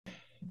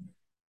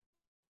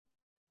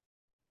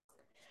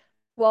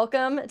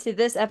Welcome to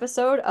this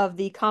episode of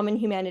the Common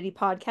Humanity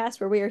podcast,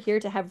 where we are here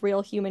to have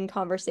real human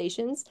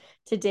conversations.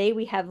 Today,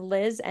 we have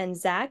Liz and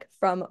Zach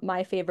from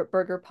My Favorite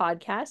Burger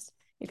podcast.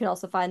 You can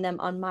also find them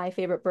on My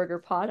Favorite Burger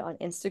Pod on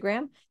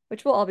Instagram,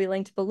 which will all be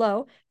linked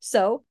below.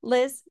 So,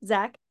 Liz,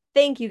 Zach,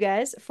 thank you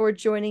guys for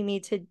joining me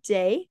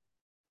today.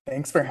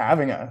 Thanks for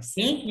having us.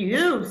 Thank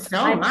you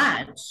so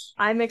much.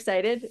 I'm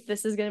excited.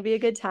 This is going to be a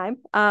good time.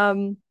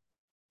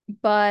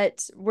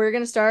 But we're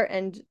going to start,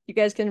 and you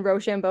guys can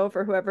Rochambeau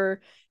for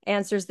whoever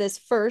answers this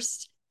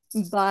first.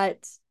 But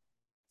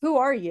who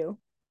are you?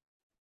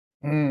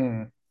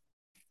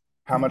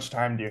 How much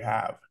time do you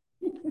have?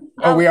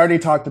 Oh, we already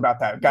talked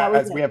about that.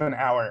 Guys, we have an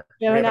hour.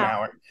 We have an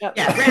hour. Yep.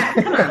 Yeah,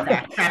 come on,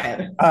 Zach,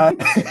 wrap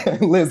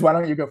it. Liz, why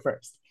don't you go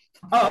first?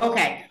 Oh,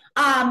 okay.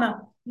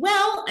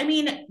 Well, I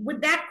mean,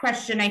 with that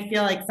question, I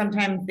feel like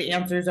sometimes the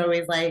answer is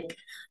always like,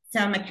 so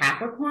I'm a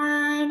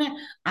Capricorn.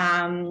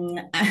 I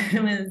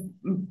was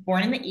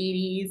born in the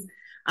 80s.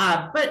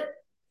 But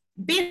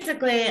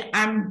basically,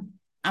 I'm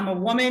a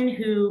woman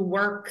who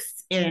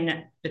works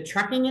in the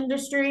trucking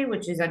industry,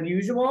 which is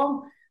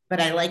unusual,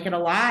 but I like it a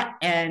lot.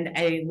 And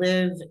I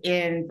live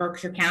in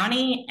Berkshire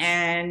County,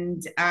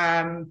 and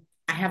I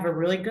have a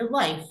really good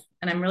life,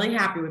 and I'm really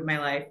happy with my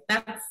life.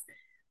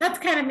 That's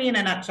kind of me in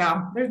a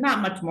nutshell. There's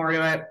not much more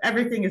to it.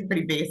 Everything is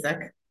pretty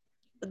basic.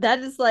 That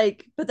is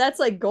but that's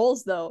like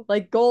goals though.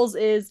 Like goals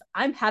is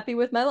I'm happy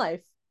with my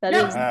life.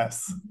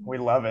 Yes, we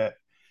love it.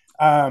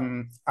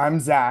 I'm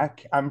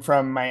Zach. I'm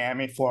from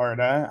Miami,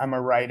 Florida. I'm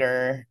a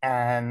writer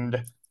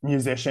and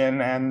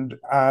musician and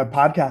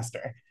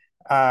podcaster.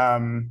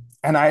 And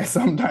I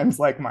sometimes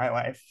like my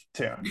life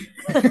too.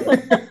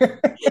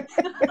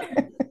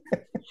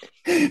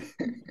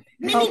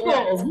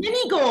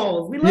 Mini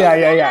goals. We love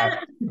yeah.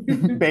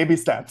 Baby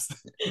steps.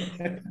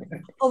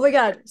 Oh my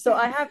God. So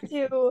I'm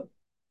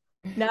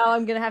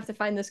gonna have to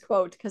find this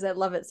quote because I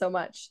love it so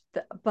much.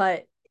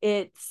 But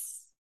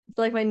it's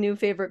like my new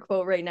favorite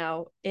quote right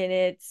now. And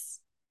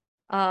it's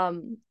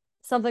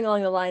something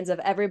along the lines of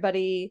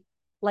everybody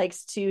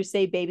likes to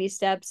say baby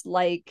steps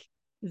like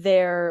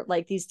they're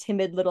like these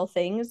timid little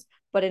things,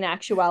 but in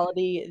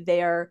actuality,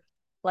 they're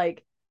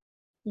like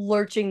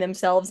lurching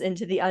themselves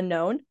into the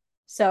unknown.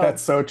 So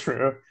that's so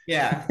true.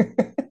 Yeah.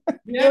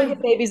 You don't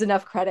give babies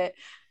enough credit.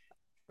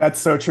 That's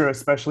so true,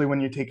 especially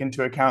when you take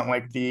into account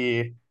like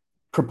the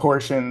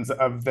proportions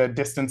of the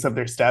distance of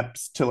their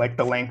steps to like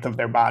the length of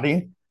their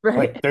body. Right.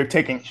 Like they're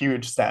taking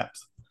huge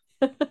steps.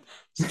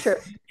 It's true.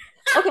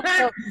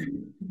 Okay.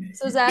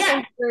 So Zach,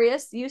 I'm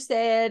curious. You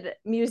said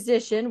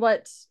musician.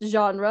 What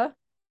genre?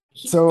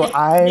 So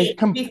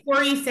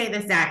before you say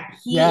this, Zach,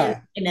 he is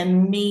an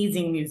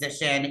amazing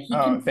musician. He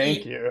can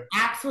thank you.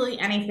 Absolutely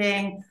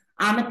anything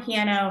on the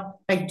piano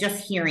by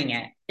just hearing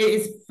it. It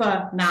is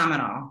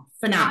phenomenal.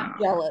 I'm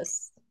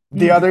jealous.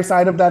 The other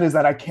side of that is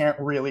that I can't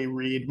really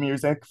read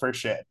music for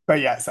shit. But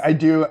yes, I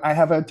do. I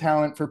have a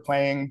talent for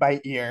playing by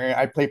ear.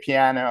 I play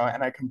piano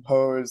and I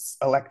compose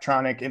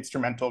electronic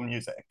instrumental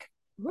music.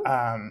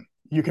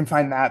 You can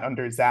find that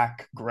under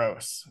Zach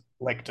Gross,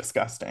 like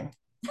disgusting.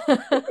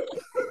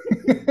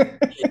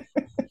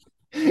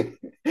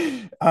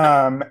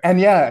 And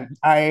yeah,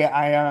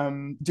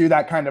 I do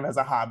that kind of as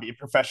a hobby.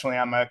 Professionally,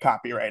 I'm a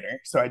copywriter,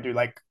 so I do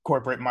like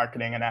corporate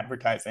marketing and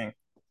advertising.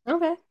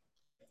 Okay.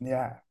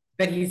 Yeah.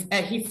 But he's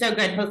so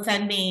good. He'll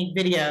send me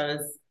videos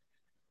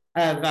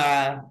of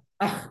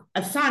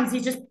songs.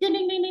 He's just ding,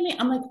 ding, ding, ding.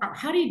 I'm like, oh,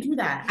 how do you do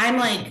that? I'm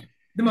like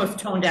the most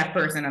tone deaf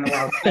person in the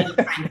world. I just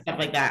find stuff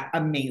like that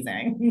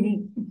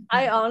amazing.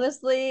 I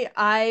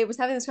was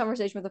having this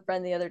conversation with a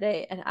friend the other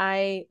day, and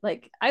I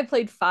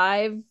played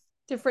 5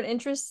 different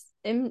interests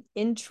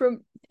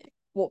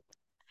well,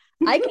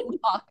 I can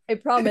talk, I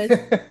promise.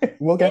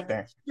 We'll get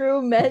there.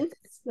 Instruments.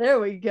 There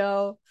we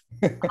go.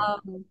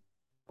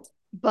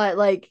 But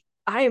like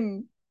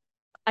I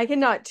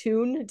cannot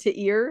tune to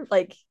ear.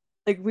 Like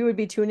we would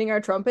be tuning our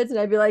trumpets and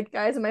I'd be like,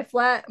 guys, am I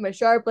flat? Am I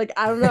sharp? Like,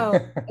 I don't know.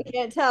 I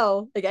can't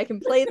tell. Like I can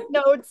play the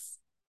notes,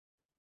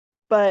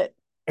 but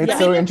it's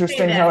so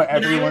interesting how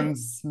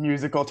everyone's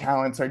musical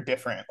talents are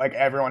different. Like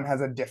everyone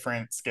has a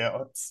different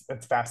skill.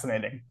 It's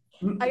fascinating.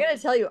 I gotta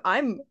tell you,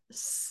 I'm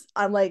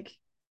like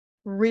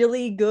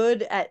really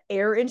good at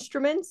air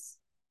instruments.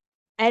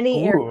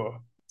 Any air,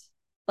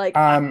 like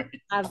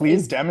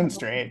please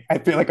demonstrate. I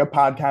feel like a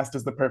podcast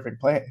is the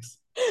perfect place.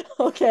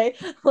 Okay,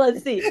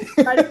 let's see.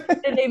 Try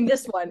to name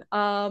this one.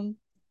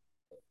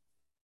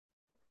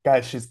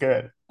 Guys, she's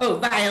good. Oh,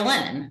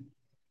 violin.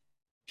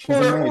 She's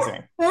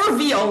amazing. Or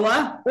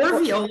viola.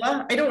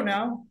 I don't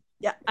know.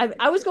 Yeah,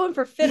 I was going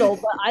for fiddle,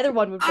 but either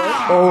one would work.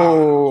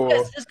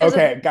 Oh,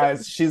 okay,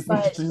 guys, she's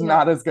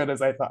not as good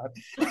as I thought.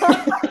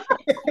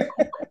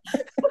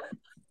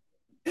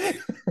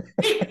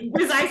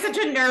 Was I such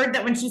a nerd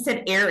that when she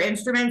said air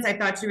instruments, I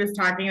thought she was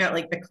talking about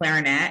like the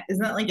clarinet?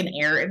 Isn't that like an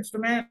air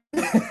instrument?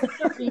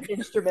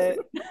 Instrument.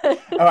 Oh,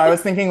 I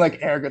was thinking like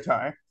air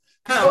guitar.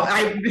 Oh,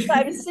 I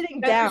was sitting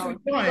down.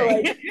 So,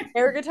 like,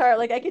 air guitar,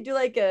 like I could do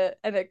like an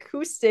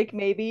acoustic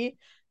maybe,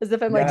 as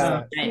if I'm like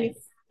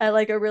at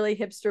like a really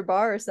hipster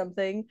bar or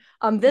something.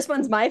 This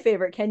one's my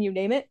favorite. Can you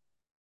name it?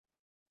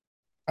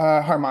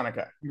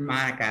 Harmonica.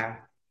 Monica.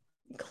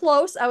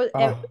 Close. It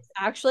Oh, was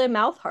actually a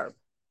mouth harp.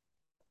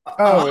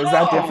 oh, is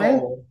that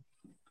different? Oh.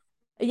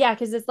 Yeah,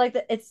 because it's like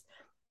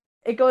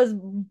it goes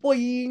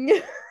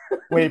boing.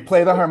 Wait,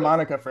 play the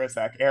harmonica for a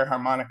sec. Air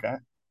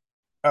harmonica.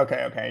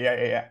 Okay, okay, yeah,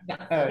 yeah, yeah.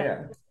 Yeah. Oh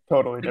yeah.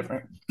 Totally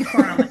different.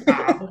 Corn on the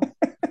cob.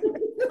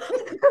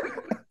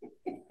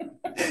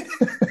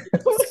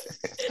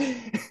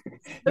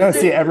 No,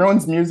 see,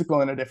 everyone's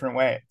musical in a different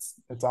way.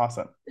 It's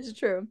awesome. It's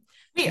true.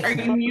 Wait, are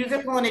you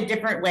musical in a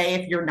different way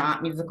if you're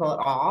not musical at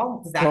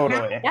all? Does that count?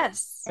 Totally,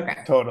 Yes. Okay.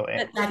 totally.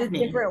 It's a That's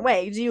me. different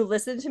way. Do you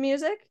listen to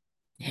music?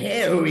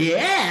 Hell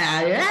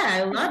yeah. Yeah.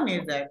 I love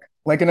music.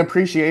 Like an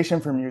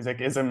appreciation for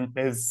music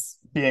is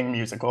being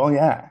musical.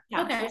 Yeah.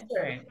 Yeah. Okay.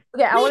 All right.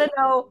 Okay, I want to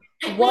know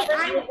Wait, what wait,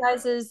 are your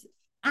guys'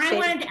 I favorite?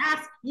 wanted to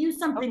ask you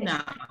something Okay.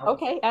 though.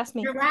 Okay, ask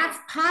me. Your last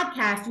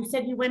podcast, you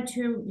said you went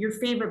to your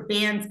favorite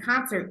band's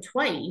concert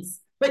twice,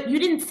 but you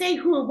didn't say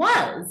who it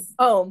was.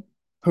 Oh,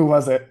 Who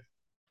was it?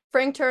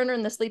 Frank Turner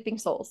and the Sleeping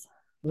Souls.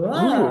 Ooh,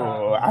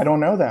 I don't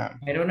know them.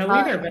 I don't know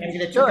either, but I'm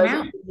gonna check them Good.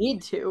 out. You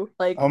need to.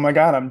 Like, Oh my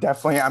God,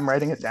 I'm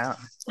writing it down.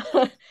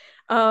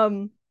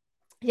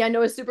 yeah,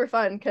 no, it's super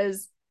fun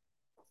because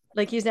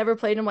like he's never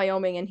played in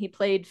Wyoming and he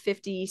played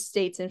 50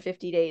 states in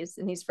 50 days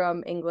and he's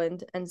from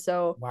England. And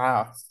so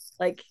Wow.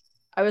 like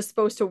I was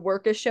supposed to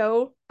work a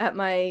show at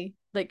my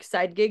like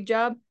side gig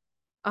job.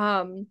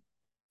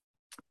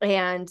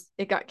 And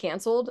it got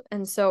canceled.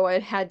 And so I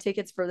had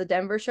tickets for the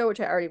Denver show, which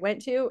I already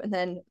went to. And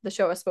then the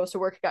show I was supposed to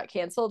work got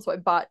canceled. So I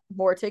bought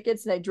more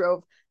tickets and I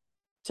drove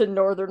to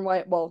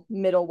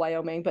middle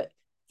Wyoming, but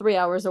 3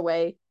 hours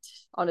away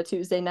on a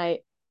Tuesday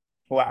night,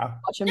 Wow.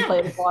 watch him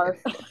play the bar.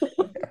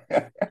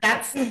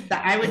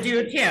 I would do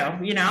it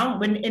too, you know,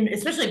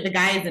 especially if the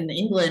guys in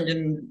England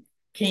and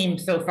came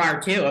so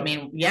far too. I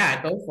mean,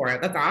 yeah, go for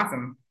it. That's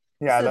awesome.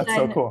 Yeah, So that's so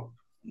then- cool.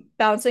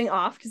 Bouncing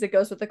off because it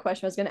goes with the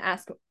question I was going to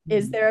ask.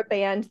 Is there a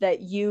band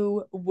that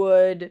you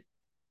would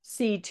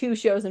see 2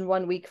 shows in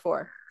 1 week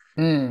for?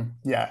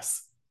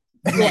 Yes.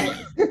 Yeah.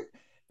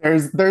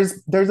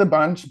 There's a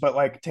bunch, but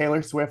like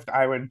Taylor Swift,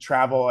 I would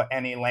travel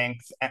any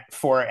length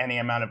for any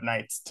amount of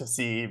nights to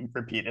see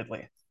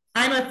repeatedly.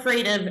 I'm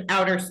afraid of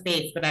outer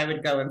space, but I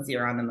would go and see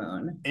her on the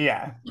moon.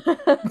 Yeah,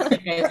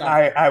 Okay, so-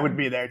 I would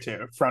be there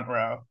too, front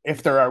row,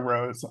 if there are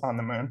rows on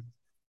the moon.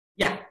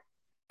 yeah.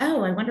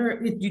 Oh, I wonder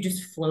if you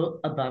just float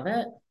above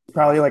it.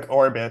 Probably like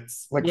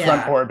orbits, like Yeah.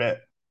 front orbit.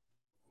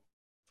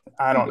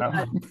 I don't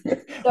know.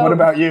 So- What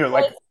about you?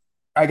 Like,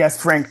 I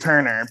guess Frank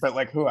Turner, but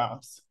like who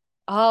else?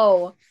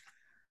 Oh,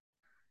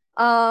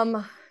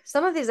 some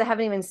of these I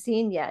haven't even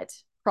seen yet.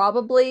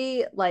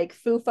 Probably like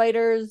Foo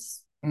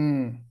Fighters.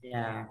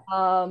 Yeah.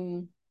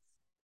 I'm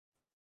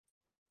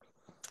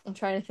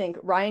trying to think.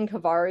 Ryan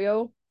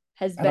Cavario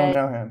has I don't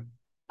been.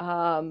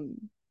 know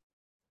him.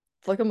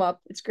 Look him up.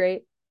 It's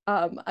great.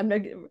 I'm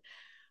gonna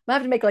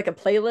have to make like a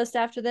playlist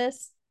after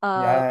this.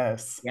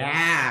 Yes.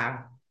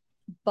 Yeah.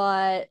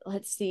 But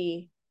let's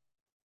see.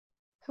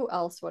 Who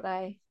else would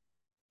I?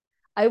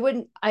 I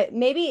wouldn't.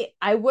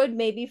 I would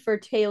maybe for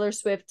Taylor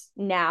Swift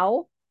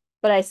now,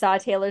 but I saw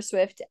Taylor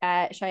Swift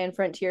at Cheyenne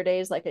Frontier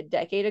Days like a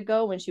decade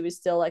ago when she was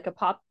still like a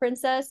pop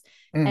princess.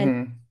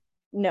 And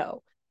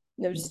no,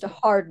 just a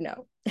hard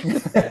no.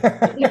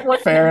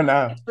 Fair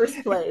enough.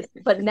 First place,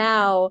 but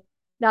now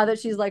that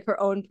she's like her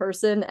own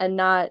person and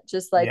not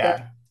just like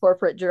Yeah. a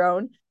corporate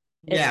drone.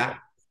 Yeah.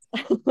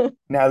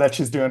 Now that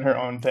she's doing her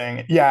own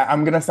thing. Yeah,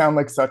 I'm gonna sound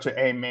like such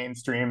a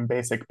mainstream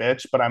basic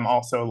bitch, but I'm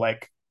also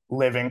like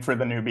living for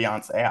the new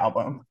Beyonce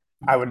album.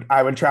 I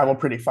would travel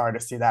pretty far to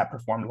see that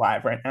performed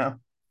live right now.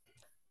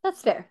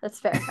 That's fair. I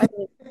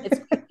mean, it's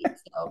creepy,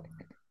 so.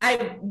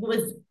 I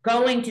was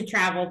going to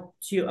travel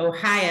to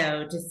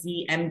Ohio to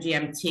see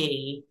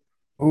MGMT,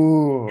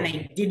 Ooh, and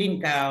I didn't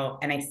go,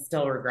 and I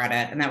still regret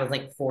it. And that was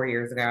like 4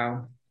 years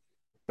ago.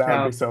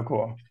 that would be so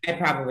cool. I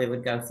probably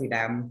would go see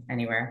them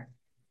anywhere.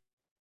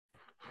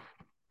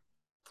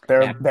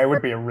 They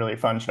would be a really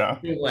fun show.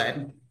 We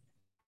would.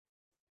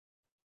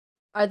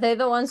 Are they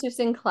the ones who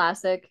sing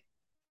classic?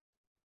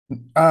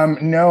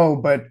 No,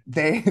 but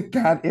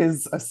that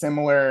is a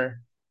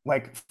similar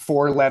like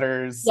 4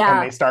 letters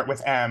and they start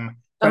with M.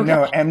 But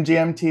no,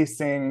 MGMT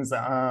sings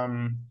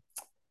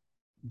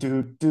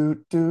do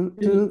do do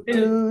do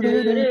do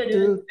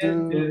do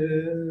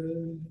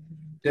do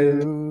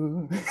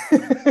do.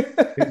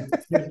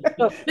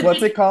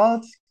 What's it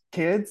called?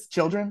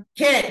 Children?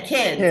 Kids.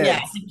 Yeah,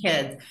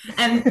 kids.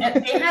 And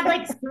they had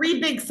like 3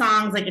 big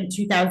songs like in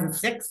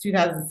 2006,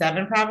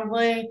 2007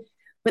 probably,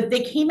 but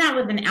they came out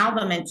with an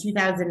album in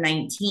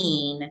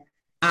 2019,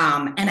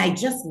 and I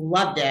just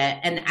loved it.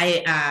 And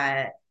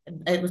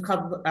it was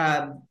called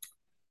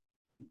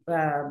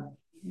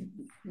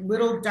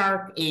Little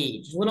Dark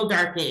Age,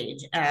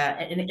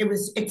 and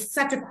it's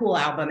such a cool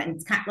album, and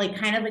it's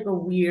kind of like a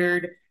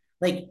weird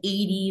like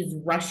 80s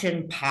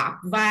Russian pop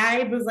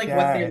vibe was like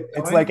what they were going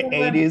it's like for.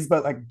 80s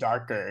but like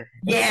darker.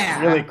 Yeah,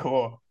 it's really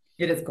cool.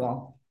 It is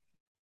cool.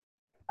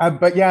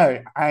 But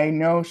yeah, I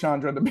know,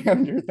 Chandra, the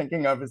band you're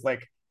thinking of is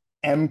like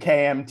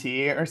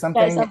MKMT or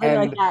something, Yeah, something and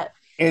like that.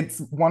 it's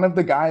one of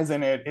the guys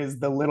in it is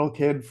the little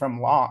kid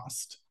from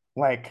Lost,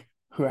 like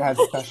who has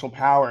special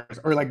powers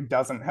or like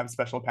doesn't have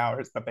special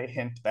powers, but they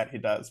hint that he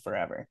does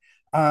forever.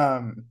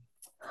 Um,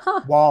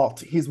 Huh. Walt,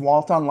 he's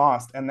Walt on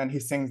Lost, and then he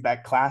sings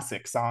that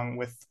classic song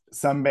with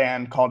some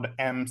band called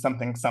M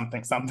something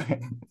something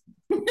something.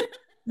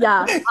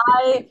 Yeah,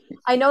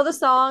 I know the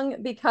song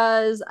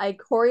because I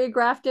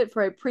choreographed it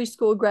for a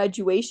preschool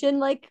graduation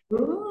like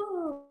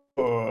Ooh.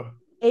 Oh,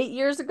 8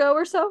 years ago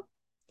or so.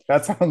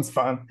 that sounds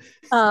fun.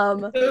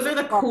 Those are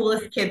the Well,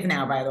 coolest kids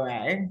now, by the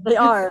way. they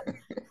are.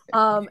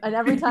 And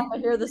every time I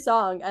hear the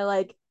song, I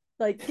like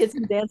get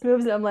some dance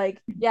moves, and I'm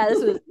like, yeah,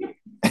 this was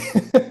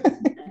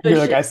You're good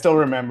like, shit. I still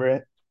remember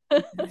it.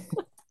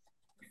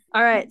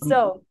 All right,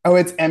 so Oh,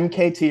 it's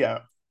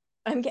MKTO.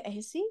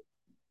 see,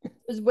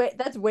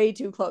 that's way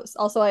too close.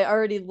 Also, I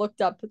already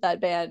looked up that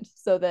band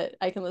so that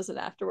I can listen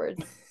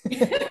afterwards.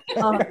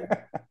 Um,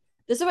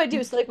 this is what I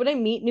do. So like when I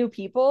meet new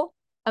people,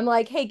 I'm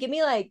like, hey,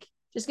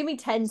 just give me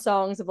 10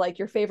 songs of like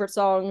your favorite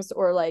songs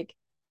or like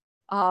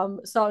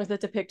songs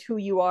that depict who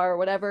you are or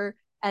whatever.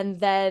 And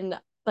then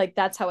like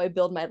that's how I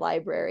build my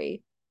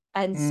library.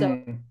 And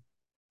so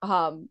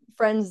Mm,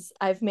 friends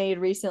I've made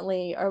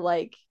recently are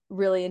like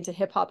really into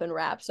hip hop and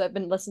rap. So I've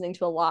been listening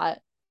to a lot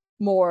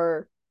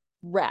more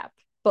rap,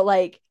 but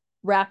like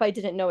rap I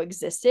didn't know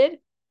existed.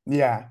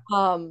 yeah.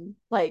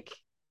 Like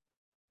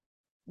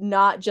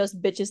not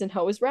just bitches and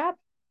hoes rap,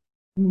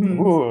 Mhm.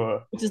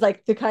 Ooh, which is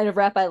like the kind of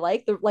rap I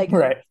like, the like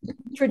right.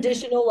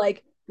 traditional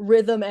like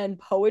rhythm and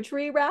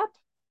poetry rap,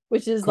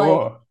 which is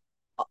like,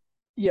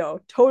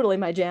 Cool. totally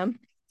my jam.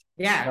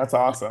 Yeah. That's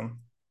awesome.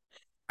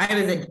 I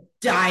was a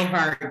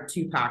diehard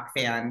Tupac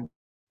fan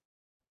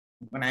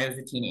when I was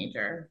a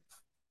teenager.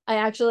 I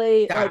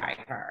actually like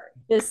Diehard.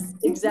 this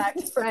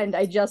exact friend.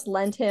 I just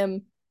lent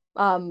him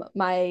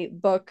my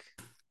book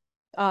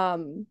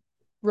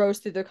Rose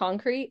Through the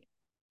Concrete,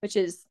 which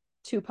is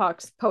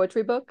Tupac's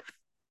poetry book.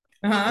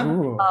 Uh-huh.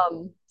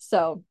 Ooh,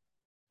 So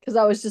because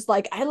I was just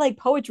like, I like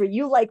poetry,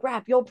 you like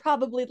rap, you'll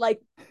probably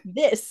like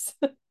this.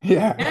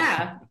 yeah.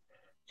 Yeah.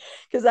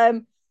 Because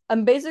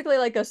I'm basically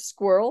like a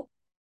squirrel.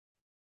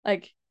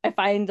 Like I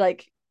find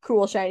like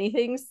cool shiny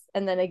things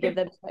and then I give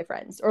them to my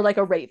friends, or like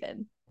a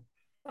raven.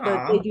 They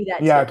Aw. do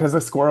that Yeah, too. because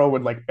a squirrel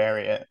would like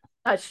bury it.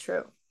 That's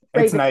true.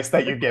 It's Raven. nice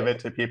that you give it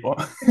to people.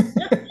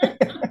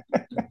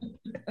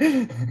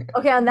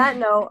 Okay, on that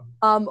note,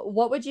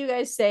 what would you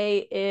guys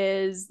say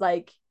is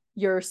like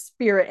your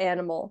spirit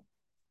animal?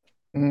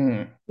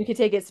 Mm. You could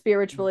take it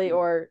spiritually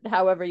or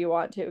however you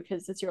want to,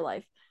 because it's your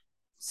life.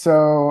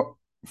 So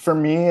for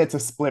me, it's a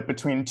split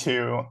between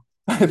two.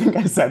 I think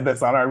I said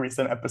this on our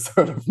recent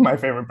episode of My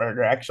Favorite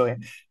Burger, actually,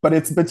 but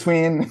it's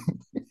between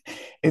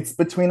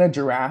a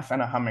giraffe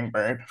and a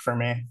hummingbird for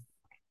me.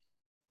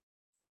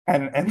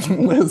 And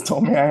Liz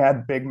told me I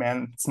had big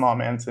man, small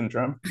man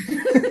syndrome.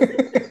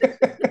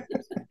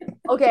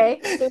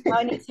 Okay, so now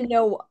I need to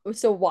know.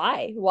 So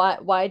why?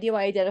 Why do you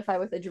identify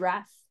with a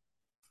giraffe?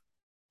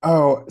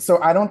 Oh,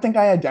 so I don't think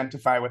I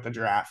identify with a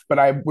giraffe, but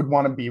I would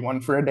want to be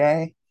one for a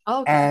day.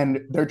 Oh, okay.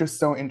 And they're just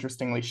so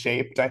interestingly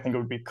shaped. I think it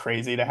would be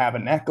crazy to have a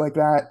neck like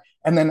that.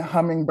 And then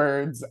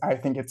hummingbirds, I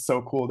think it's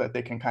so cool that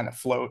they can kind of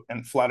float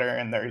and flutter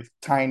and they're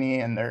tiny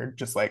and they're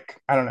just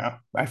like, I don't know.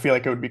 I feel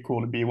like it would be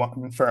cool to be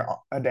one for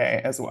a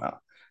day as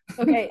well.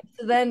 Okay,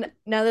 so then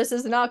now this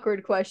is an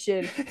awkward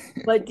question,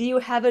 but do you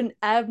have an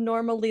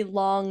abnormally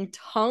long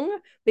tongue?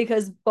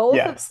 Because both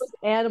of Yes, those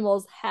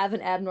animals have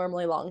an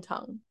abnormally long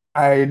tongue.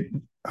 I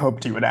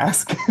hoped you would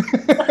ask.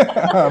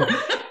 um,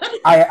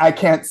 I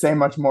can't say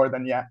much more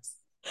than yes.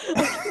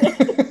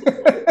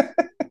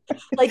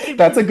 Like you'd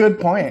That's be a good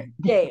point.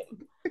 game.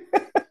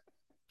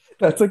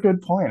 That's a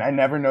good point. I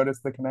never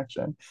noticed the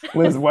connection.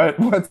 Liz,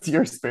 what's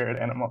your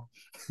spirit animal?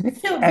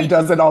 So And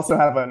does it also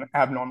have an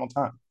abnormal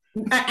tongue?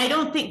 I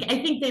don't think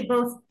I think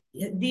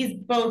these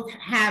both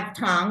have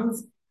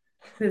tongues,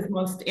 because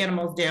most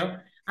animals do.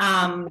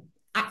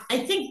 I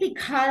think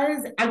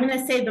because I'm going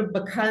to say the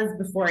because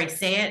before I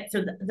say it.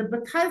 So the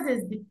because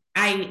is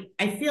I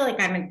feel like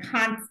I'm in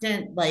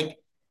constant like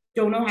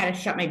don't know how to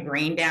shut my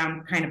brain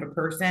down kind of a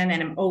person,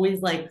 and I'm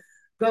always like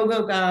go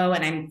go go,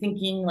 and I'm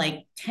thinking like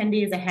 10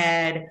 days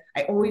ahead.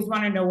 I always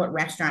want to know what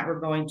restaurant we're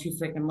going to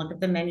so I can look at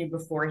the menu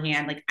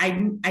beforehand. Like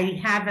I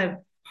have a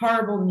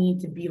horrible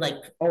need to be like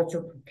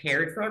ultra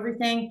prepared for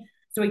everything.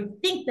 So I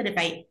think that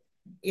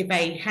if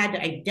I had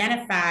to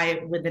identify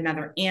with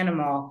another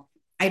animal,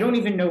 I don't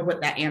even know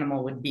what that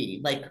animal would be.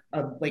 Like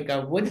a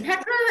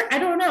woodpecker? I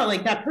don't know.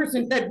 Like that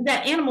person,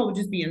 that animal would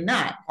just be a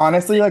nut.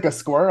 Honestly, like a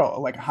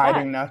squirrel, like Yeah,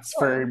 hiding nuts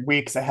sure. for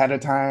weeks ahead of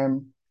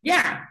time.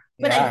 Yeah.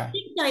 But I Yeah.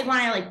 think that I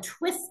want to like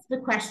twist the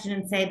question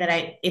and say that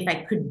if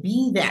I could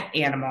be that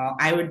animal,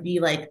 I would be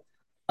like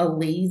a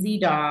lazy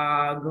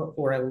dog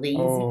or a lazy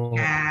Oh,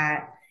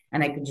 cat,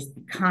 and I could just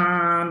be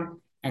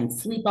calm and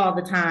sleep all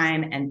the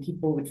time, and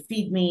people would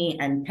feed me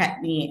and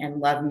pet me and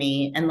love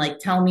me and like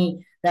tell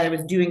me that I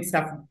was doing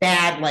stuff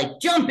bad, like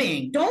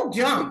jumping, don't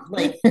jump.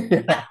 Like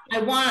yeah.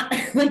 I want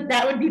like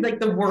that would be like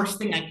the worst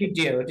thing I could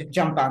do, to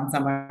jump on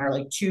someone or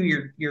like chew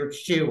your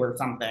shoe or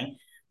something.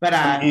 But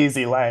An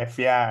easy life.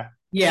 Yeah.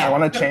 Yeah. I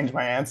want to change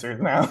my answers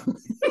now.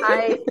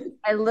 I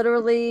I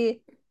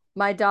literally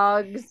my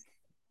dogs,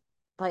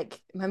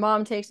 like my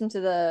mom takes them to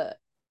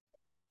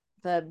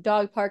the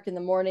dog park in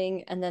the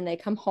morning, and then they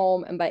come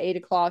home, and by 8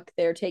 o'clock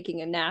they're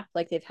taking a nap.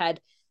 Like they've had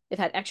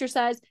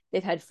exercise,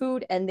 they've had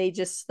food, and they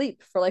just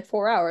sleep for like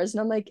 4 hours.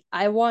 And I'm like,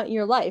 I want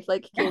your life.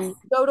 Like, can Yes.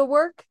 you go to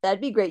work?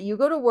 That'd be great. You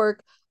go to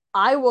work.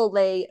 I will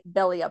lay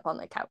belly up on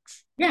the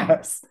couch. Yeah.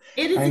 Yes,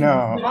 It is I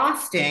know.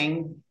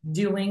 exhausting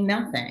doing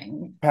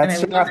nothing. And I Pets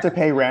should love have to it.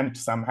 pay rent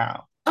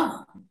somehow.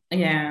 Oh,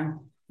 yeah.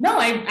 No,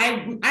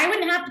 I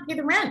wouldn't have to pay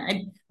the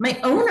rent. My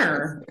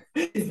owner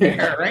is Yeah,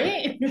 there,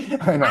 right?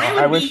 I know.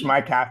 I I would wish be,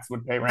 my cats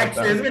would pay I rent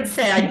though. was going to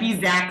say, I'd be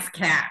Zach's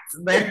cats.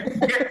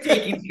 They're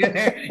taking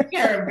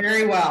care of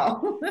very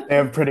well. They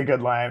have pretty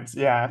good lives.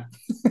 Yeah.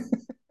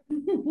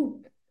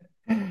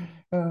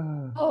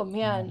 Oh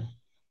man.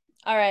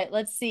 All right,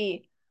 let's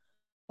see.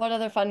 What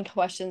other fun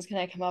questions can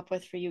I come up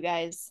with for you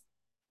guys?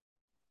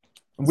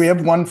 We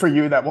have one for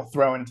you that we'll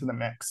throw into the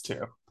mix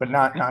too, but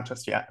not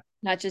just yet.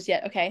 Not just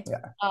yet. Okay.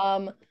 Yeah.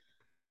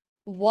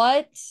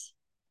 What,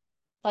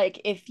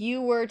 like, if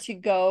you were to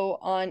go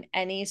on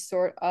any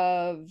sort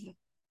of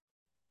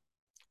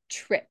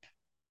trip,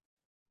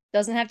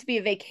 doesn't have to be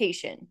a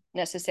vacation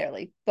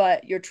necessarily,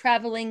 but you're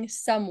traveling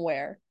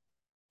somewhere,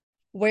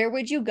 where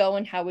would you go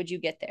and how would you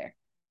get there?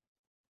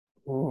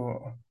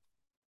 Ooh.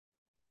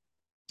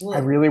 I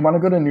Well, really want to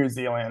go to New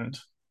Zealand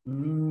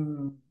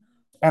mm.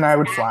 and I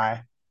would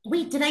fly.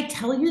 Wait, did I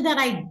tell you that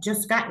I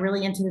just got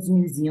really into this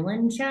New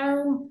Zealand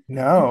show?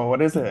 No,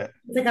 what is it?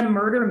 It's like a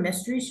murder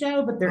mystery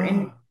show, but they're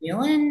in New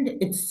Zealand.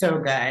 It's so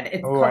good.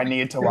 It's Oh, called I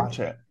need to the, watch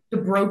it. the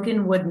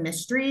Broken Wood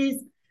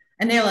Mysteries.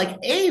 And they're like,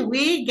 hey,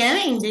 we're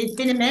going. There's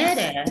been a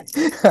murder.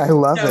 I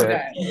love So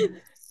it.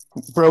 good.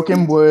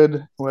 Broken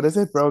Wood. What is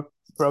it? Brokeback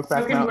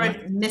Broken Mountain?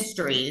 Wood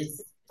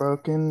Mysteries.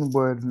 Broken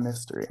Wood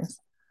Mysteries.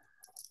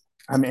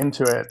 I'm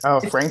into it. Oh,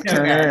 It's Frank so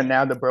Turner good. and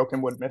now the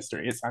Broken Wood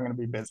Mysteries. I'm going to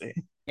be busy.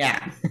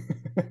 Yeah.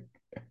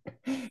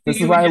 So This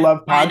is you would why I just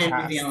love fly to New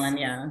podcasts. Zealand,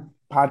 yeah.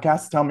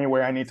 Podcasts tell me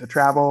where I need to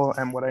travel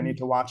and what I need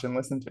to watch and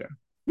listen to.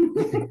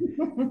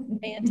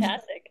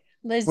 Fantastic.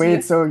 Liz, do you Wait,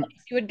 have so a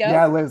place you would go?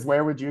 yeah, Liz,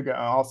 where would you go?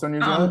 Also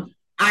New Zealand?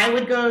 I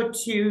would go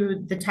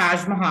to the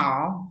Taj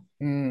Mahal.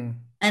 Mm.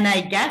 And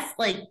I guess,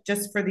 like,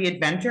 just for the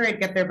adventure, I'd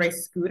get there by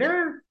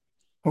scooter.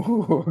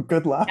 Ooh,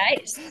 good luck.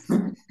 Nice.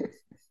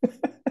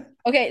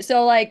 Okay,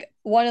 so like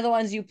one of the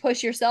ones you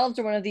push yourselves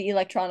or one of the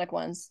electronic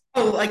ones?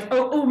 Or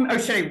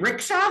should I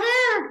rickshaw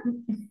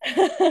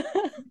there?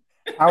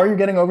 How are you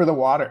getting over the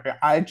water?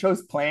 I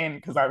chose plane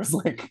because I was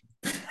like,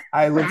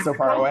 I live so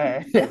far Practical.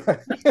 away.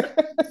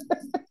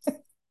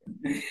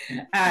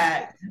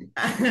 Uh,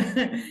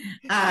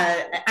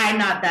 I'm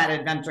not that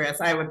adventurous.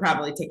 I would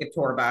probably take a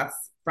tour bus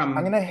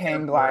I'm from gonna the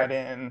hang glide airport.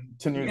 in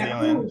to New Yeah,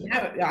 Zealand.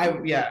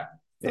 yeah.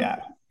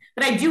 Yeah,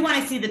 But I do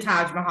want to see the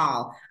Taj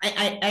Mahal.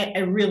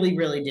 I really,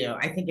 really do.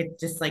 I think it's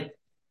just like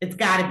it's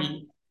got to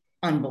be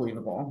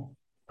unbelievable.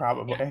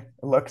 probably.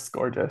 It looks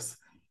gorgeous.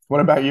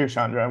 What about you,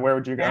 Chandra? Where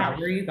would you go? Yeah,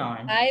 where are you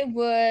going? I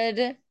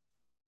would.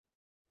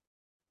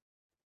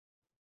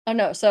 Oh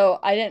no, so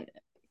I didn't.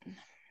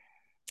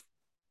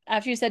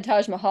 After you said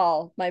Taj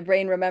Mahal, my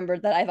brain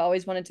remembered that I've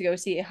always wanted to go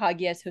see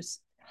Hagia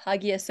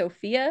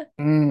Sophia.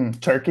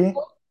 Turkey?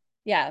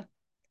 Yeah.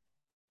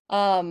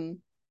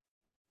 Um,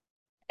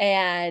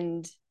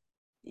 and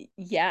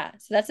yeah,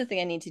 so that's the thing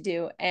I need to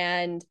do.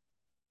 And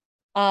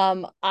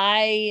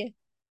I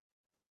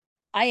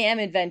am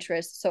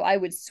adventurous, so I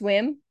would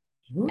swim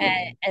Ooh.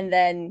 and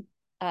then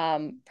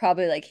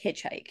probably like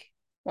hitchhike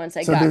once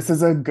I So got. this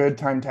is a good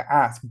time to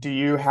ask. Do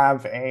you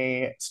have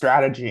a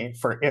strategy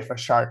for if a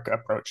shark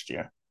approached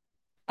you?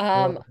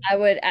 I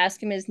would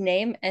ask him his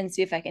name and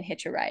see if I can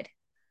hitch a ride.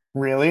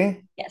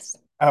 Really? Yes.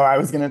 Oh, I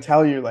was gonna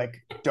tell you, like,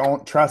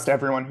 don't trust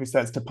everyone who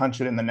says to punch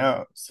it in the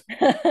nose.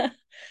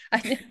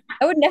 I,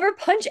 I would never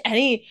punch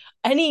any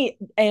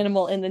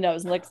animal in the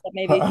nose, like except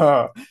maybe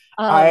Oh,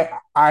 um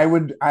I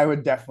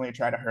would definitely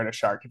try to hurt a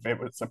shark if it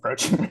was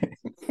approaching me.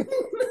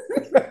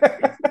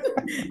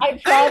 I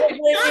I,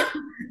 probably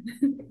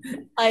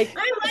like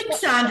I like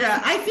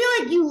Chandra. I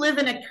feel like you live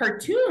in a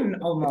cartoon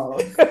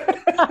almost.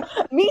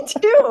 me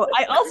too.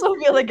 I also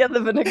feel like I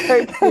live in a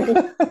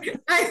cartoon.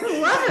 I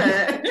love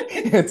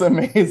it. It's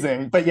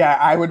amazing. But yeah,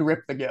 I would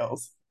rip the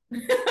gills.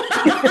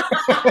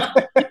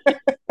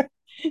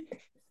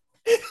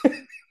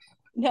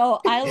 No,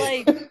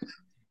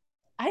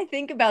 I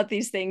think about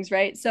these things,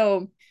 right?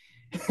 So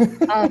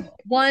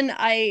one,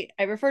 I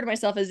refer to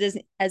myself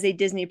as a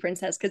Disney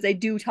princess because I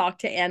do talk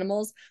to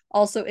animals,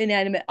 also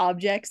inanimate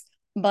objects.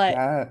 But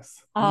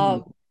Yes.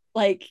 um,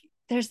 like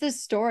there's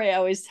this story I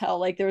always tell.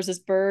 Like there was this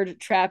bird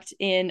trapped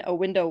in a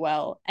window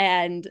well,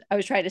 and I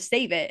was trying to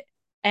save it.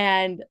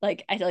 And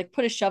like I like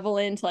put a shovel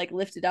in to like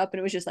lift it up, and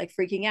it was just like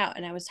freaking out.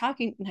 And I was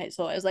talking,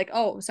 so I was like,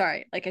 "Oh,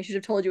 sorry, like I should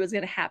have told you what's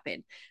gonna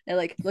happen." And I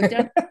like looked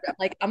down, I'm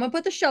like, "I'm gonna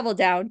put the shovel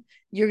down.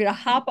 You're gonna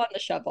hop on the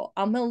shovel.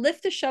 I'm gonna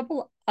lift the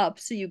shovel up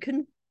so you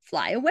can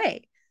fly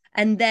away."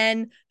 And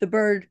then the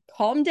bird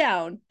calmed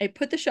down. I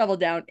put the shovel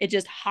down. It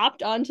just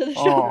hopped onto the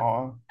shovel.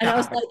 Oh, And I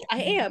was like,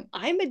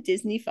 I'm a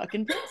Disney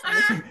fucking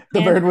princess. the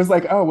And bird was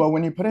like, "Oh, well,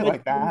 when you put it with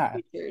like that."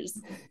 pictures.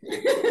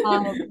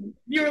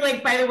 You were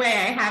like, by the way,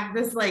 I have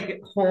this like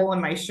hole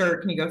in my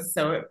shirt. Can you go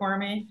sew it for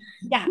me?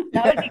 Yeah,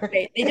 that would be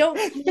great. They don't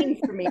clean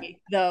for me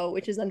though,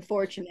 which is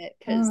unfortunate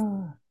because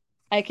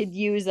I could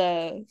use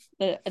an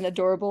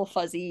adorable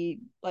fuzzy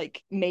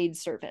like maid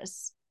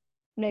service.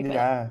 Make my life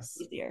Yes.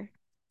 easier.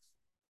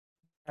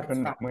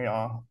 Couldn't we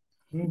all?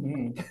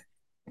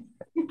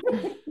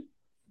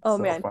 Oh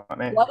So man.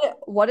 funny.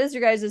 What is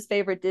your guys'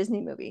 favorite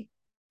Disney movie?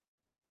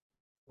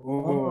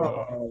 Ooh.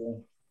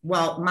 Oh.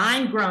 Well,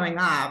 mine growing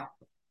up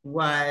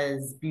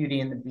was Beauty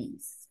and the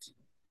Beast.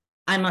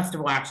 I must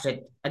have watched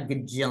it a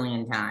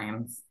gajillion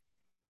times.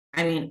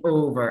 I mean,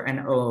 over and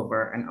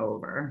over and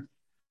over.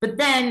 But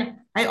then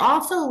I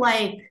also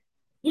like,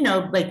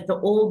 like the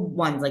old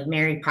ones, like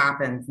Mary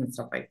Poppins and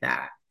stuff like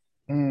that.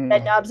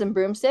 Bed Knobs and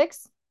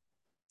Broomsticks?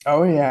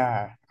 Oh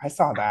yeah, I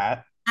saw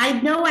that. I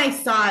know I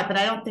saw it, but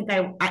I don't think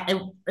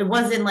it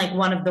wasn't like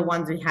one of the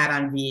ones we had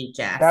on That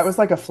VHS. was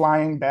like a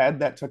flying bed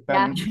that took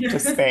them to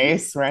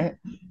space, right?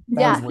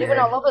 That Yeah, was they weird.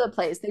 went all over the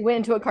place. They went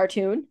into a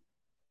cartoon,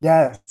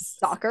 Yes.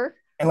 soccer.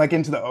 And like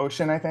into the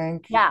ocean, I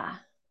think. Yeah,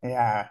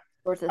 Yeah.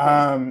 sorts of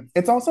things.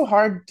 It's also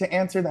hard to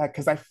answer that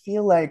because I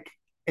feel like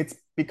it's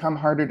become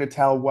harder to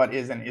tell what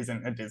is and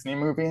isn't a Disney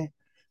movie.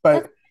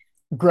 But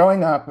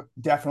growing up,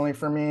 definitely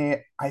for me,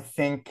 I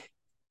think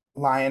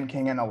Lion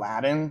King and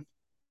Aladdin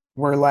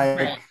were like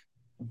Right.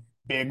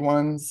 big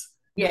ones.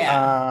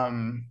 Yeah.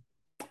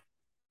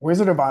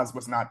 Wizard of Oz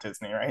was not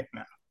Disney, right?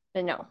 No.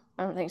 No,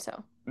 I don't think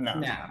so. No.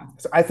 No.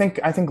 So I think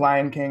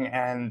Lion King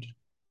and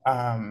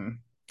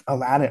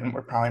Aladdin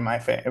were probably my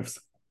faves.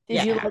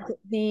 Did you Yeah. like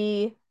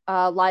the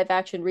live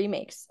action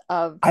remakes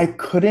of? I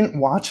couldn't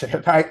watch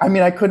it. I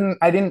mean,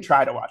 I didn't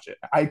try to watch it.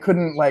 I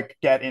couldn't like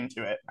get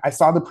into it. I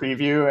saw the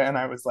preview and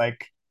I was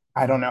like,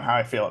 I don't know how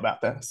I feel about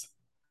this.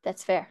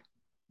 That's fair.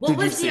 What Did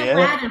you was the see it?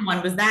 Aladdin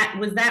one? Was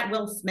that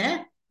Will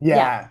Smith?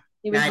 Yeah.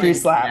 It was I didn't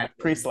see Pre-slap. that.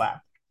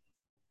 Pre-slap.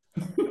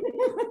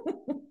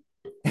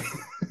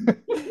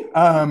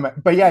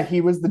 But yeah,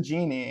 he was the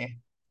genie.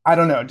 I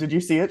don't know. Did you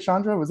see it,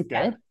 Chandra? Was it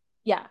good?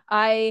 Yeah.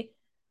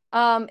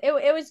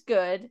 It was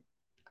good.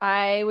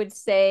 I would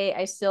say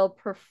I still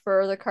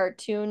prefer the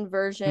cartoon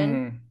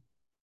version,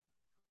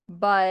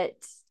 but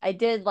I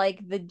did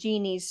like the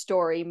genie's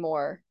story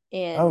more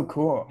Oh, in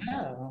cool.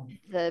 Oh.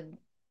 the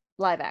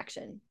live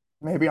action.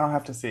 Maybe I'll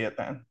have to see it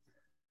then.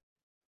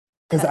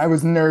 Because I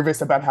was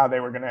nervous about how they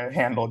were going to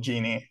handle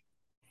Genie.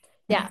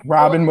 Yeah.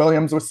 Robin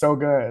Williams was so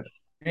good.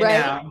 I Right.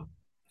 know.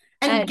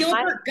 And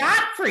Gilbert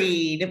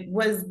Gottfried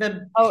was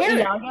the parrot.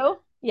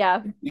 Iago?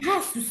 Yeah.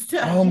 Yes.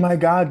 Oh my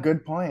God,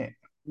 good point.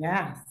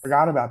 Yes.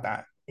 Forgot about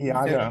that.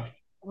 Iago.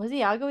 Was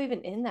Iago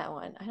even in that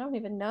one? I don't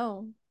even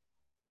know.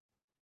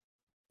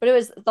 But it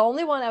was the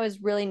only one I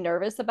was really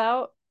nervous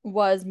about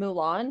was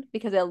Mulan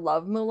because I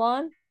love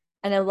Mulan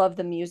and I love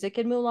the music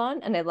in Mulan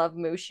and I love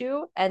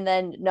Mushu, and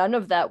then none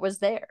of that was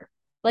there.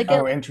 Like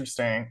Oh,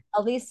 interesting.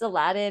 at least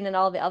Aladdin and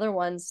all the other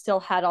ones still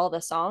had all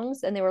the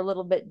songs and they were a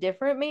little bit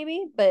different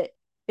maybe, but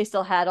they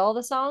still had all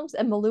the songs.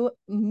 And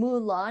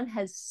Mulan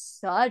has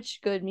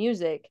such good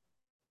music.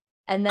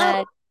 And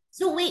then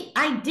so wait,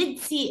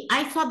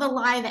 I saw the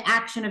live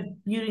action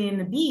of Beauty and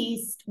the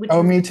Beast, which Oh,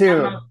 was me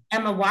too.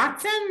 Emma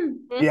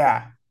Watson.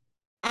 Yeah.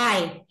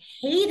 I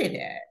hated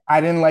it. I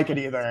didn't like it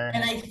either.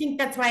 And I think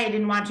that's why I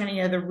didn't watch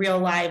any of the real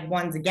live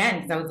ones again,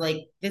 because I was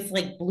like, this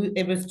like blue.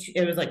 It was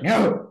like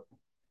no.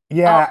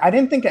 Yeah, I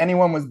didn't think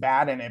anyone was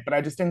bad in it, but I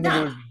just didn't think it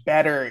No. was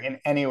better in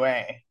any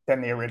way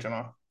than the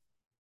original.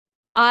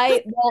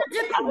 Just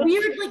a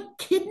weird like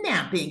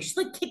kidnapping. She's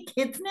like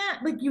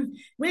kidnapped. Like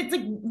when it's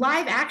like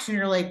live action,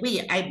 you're like,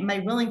 wait, my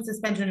willing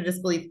suspension of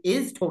disbelief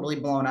is totally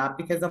blown up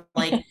because I'm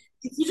like,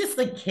 did you just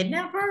like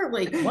kidnap her?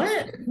 Like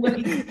what?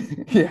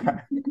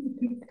 Yeah.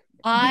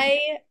 I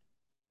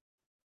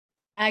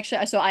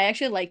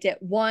actually liked it.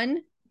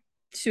 One,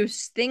 two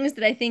things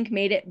that I think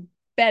made it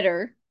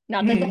better.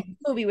 Not that the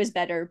movie was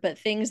better, but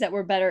things that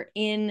were better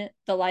in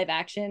the live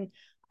action.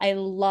 I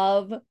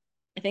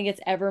think it's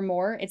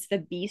Evermore. It's the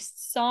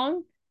Beast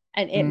song,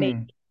 and it made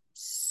me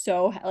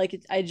so like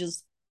I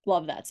just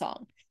love that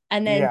song.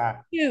 And then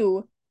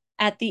two,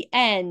 at the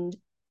end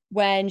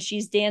when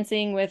she's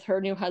dancing with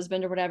her new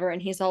husband or whatever,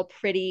 and he's all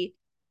pretty,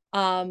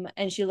 and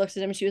she looks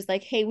at him. She was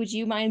like, "Hey, would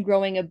you mind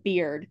growing a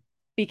beard?"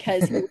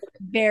 Because he was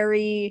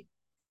very,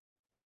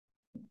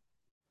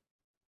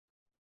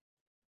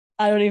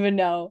 I don't even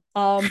know.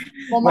 Well,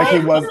 Like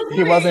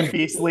he wasn't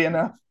beastly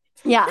enough.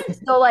 yeah.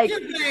 So like,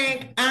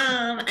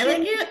 I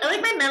like you. I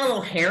like my men a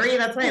little hairy.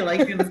 That's why I like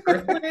you in the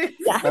first place.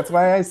 yeah, That's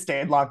why I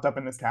stayed locked up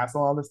in this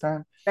castle all this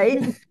time.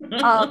 right.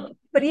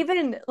 But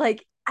even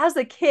like as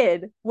a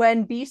kid,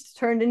 when Beast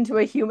turned into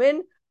a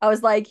human, I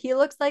was like, he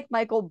looks like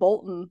Michael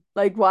Bolton.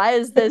 Like, why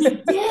is this? He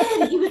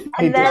did.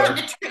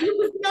 He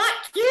was not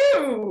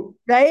cute.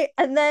 Right?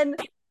 And then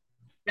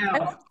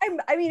No.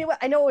 I mean,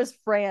 I know it was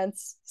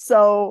France,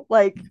 so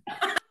like,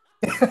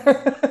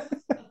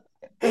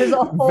 There's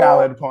a whole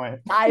valid point.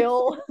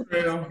 aisle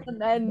True. of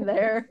men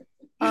there.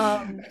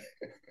 Wait,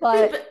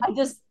 But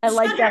I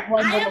like that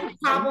one I have little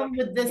a problem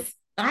with this.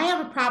 I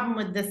have a problem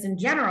with this in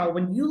general.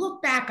 When you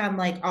look back on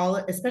like all,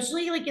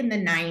 especially like in the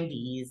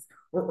 90s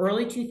or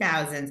early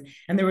 2000s,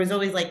 and there was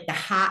always like the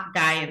hot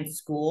guy in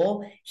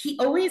school, he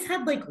always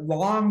had like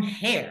long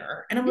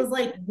hair. And I was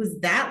like, was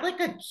that like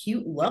a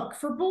cute look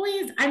for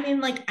boys? I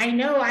mean, like, I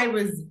know I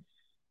was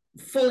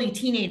fully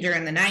teenager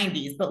in the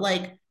 90s, but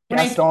like when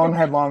I think Gaston of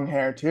had long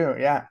hair too.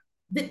 Yeah.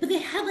 but they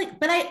had like,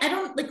 but I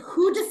don't like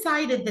who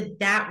decided that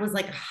that was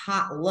like a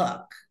hot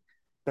look.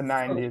 The So,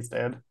 90s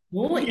did.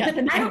 boy, Yeah,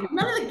 but I don't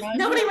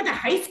nobody went to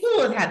high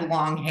school and had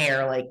long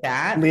hair like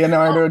that.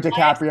 Leonardo My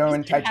DiCaprio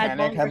in ex-husband had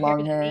Titanic had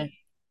longer hair long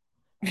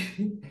than hair.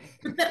 me.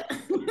 But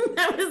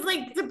that was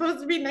like supposed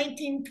to be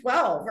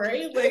 1912,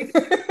 right? Like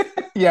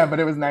Yeah, but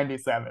it was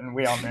 97.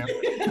 We all knew.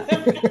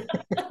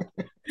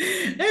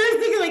 I was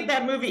thinking like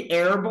that movie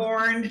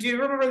Airborne. Do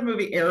you remember the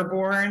movie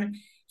Airborne?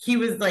 He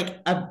was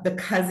like the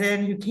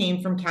cousin who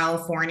came from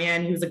California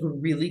and he was like a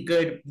really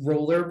good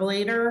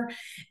rollerblader.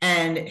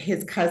 And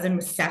his cousin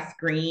was Seth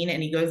Green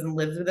and he goes and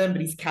lives with him,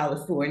 but he's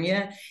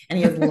California and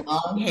he has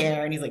long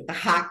hair and he's like the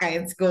hot guy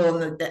in school.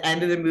 And the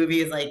end of the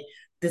movie is like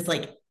this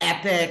like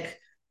epic,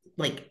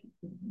 like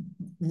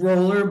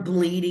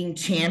rollerblading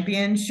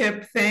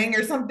championship thing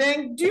or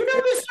something. Do you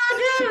know this,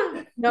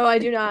 Sandra? No, I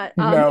do not.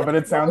 No, but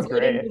it sounds the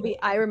great. movie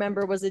I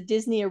remember was a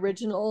Disney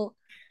original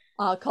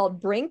called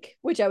Brink,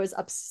 which I was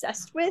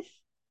obsessed with.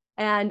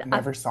 And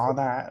Never saw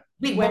that.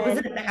 Wait, what was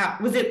it?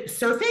 Was it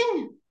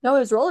surfing? No, it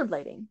was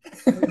rollerblading.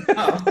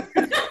 Oh.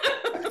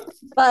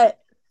 But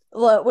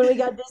look, when we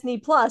got Disney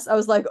Plus, I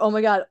was like, oh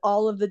my God,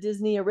 all of the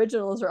Disney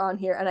originals are on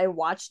here. And I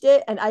watched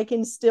it and I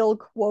can still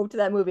quote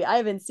that movie. I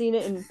haven't seen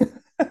it in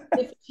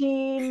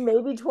 15,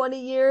 maybe 20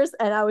 years.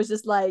 And I was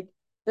just like,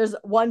 there's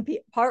one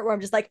part where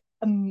I'm just like,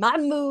 my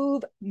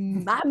move,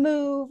 my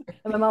move.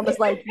 And my mom was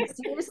like,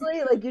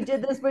 seriously? Like you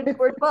did this when you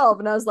were 12?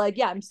 And I was like,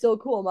 yeah, I'm still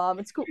cool, Mom.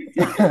 It's cool.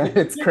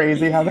 It's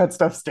crazy how that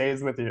stuff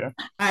stays with you.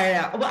 I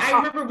know. Well, I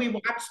remember we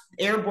watched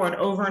Airborne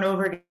over and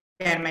over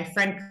again. My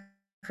friend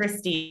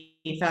Christy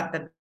thought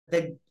that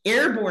the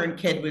Airborne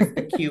kid was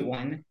the cute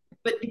one.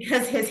 But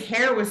because his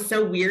hair was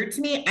so weird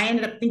to me, I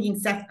ended up thinking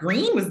Seth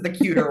Green was the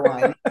cuter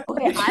one.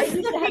 Okay, I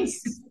used to have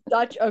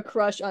such a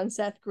crush on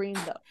Seth Green,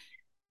 though.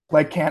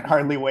 Like Can't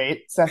Hardly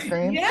Wait, Seth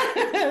Green.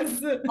 Yes.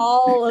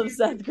 All of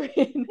Seth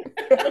Green.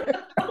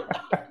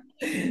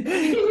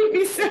 He would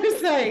be so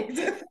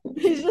psyched.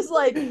 He's just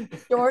like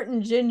short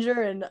and ginger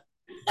and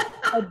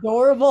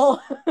adorable.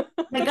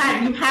 My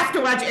God, you have to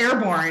watch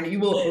Airborne.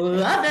 You will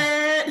love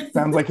it.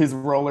 Sounds like he's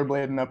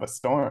rollerblading up a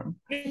storm.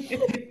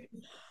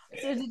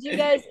 So did you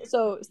guys,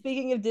 so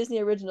speaking of Disney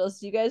originals,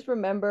 do you guys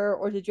remember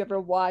or did you ever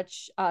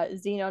watch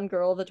Xenon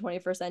Girl of the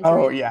 21st Century?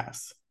 Oh,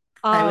 yes.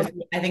 I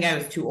think I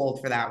was too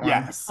old for that one.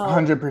 Yes,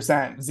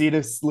 100%.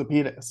 Zetus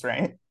Lapidus,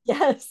 right?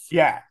 Yes.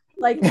 Yeah.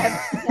 Like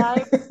every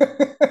time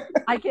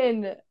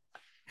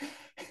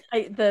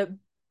the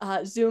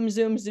zoom,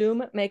 zoom,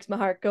 zoom makes my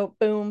heart go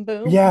boom,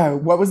 boom. Yeah,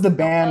 what was the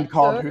band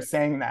called who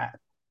sang that?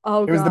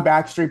 Oh, it was the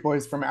Backstreet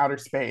Boys from outer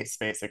space,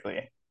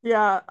 basically.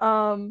 Yeah.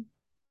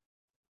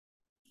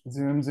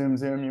 Zoom, zoom,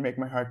 zoom, you make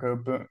my heart go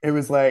boom. It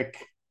was like,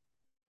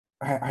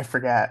 I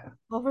forget.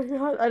 Oh my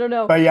God, I don't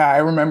know. But yeah, I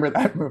remember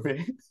that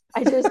movie.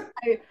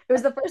 It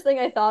was the first thing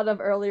I thought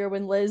of earlier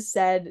when Liz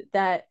said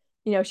that,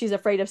 you know, she's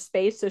afraid of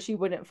space, so she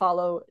wouldn't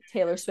follow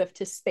Taylor Swift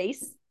to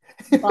space,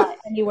 but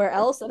anywhere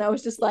else. And I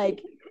was just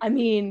like, I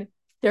mean,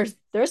 there's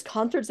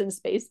concerts in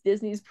space.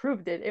 Disney's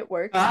proved it. It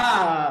works.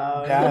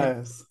 Oh,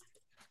 yes.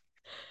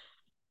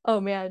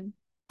 Oh man.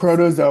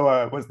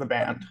 Protozoa was the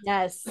band.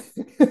 Yes.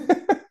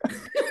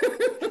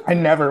 I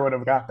never would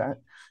have got that.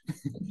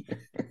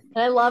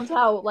 And I loved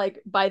how,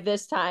 like, by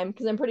this time,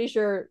 because I'm pretty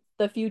sure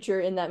the future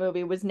in that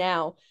movie was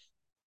now,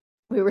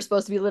 we were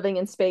supposed to be living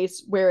in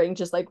space wearing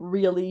just like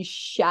really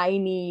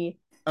shiny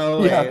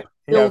silver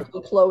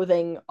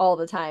clothing all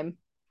the time.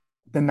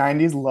 The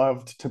 90s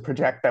loved to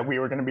project that we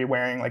were going to be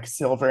wearing like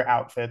silver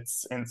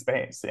outfits in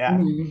space. Yeah.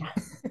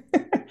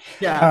 Mm-hmm.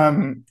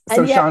 Yeah.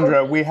 So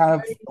Chandra, we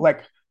have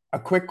like a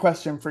quick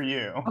question for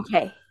you.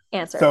 Okay,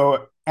 answer.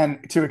 So,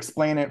 and to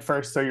explain it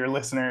first, so your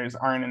listeners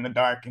aren't in the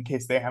dark in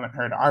case they haven't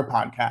heard our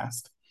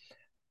podcast,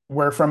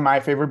 we're from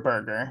My Favorite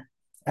Burger,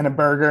 and a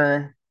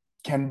burger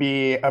can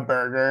be a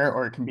burger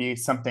or it can be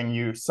something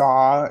you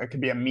saw. It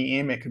could be a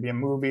meme, it could be a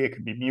movie, it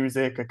could be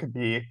music, it could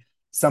be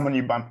someone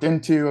you bumped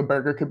into. A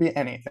burger could be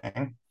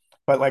anything.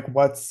 But like,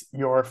 what's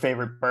your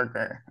favorite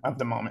burger of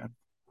the moment?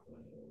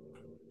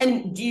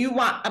 And do you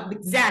want,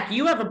 Zach,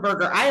 you have a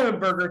burger. I have a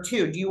burger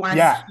too. Do you want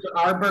to do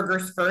our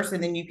burgers first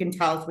and then you can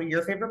tell us what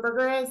your favorite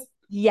burger is?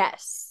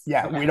 Yes.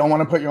 Yeah, okay. We don't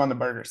want to put you on the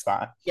burger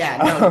spot. Yeah.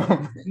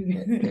 No.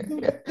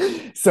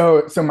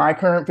 So my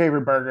current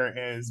favorite burger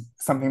is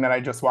something that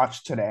I just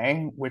watched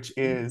today, which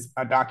is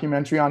a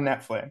documentary on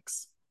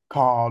Netflix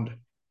called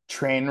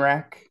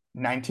Trainwreck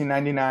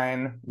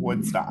 1999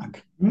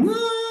 Woodstock.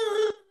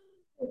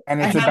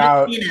 And it's I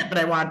haven't seen it, but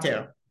I want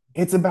to.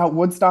 It's about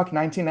Woodstock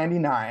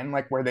 1999,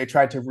 like where they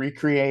tried to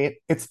recreate.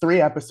 It's 3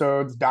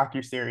 episodes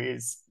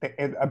docuseries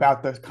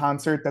about the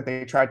concert that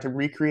they tried to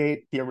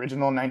recreate the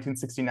original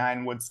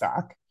 1969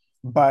 Woodstock,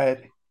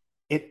 but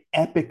it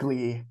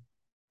epically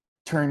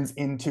turns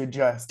into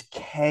just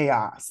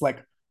chaos,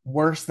 like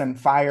worse than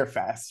Fyre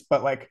Fest.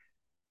 But like,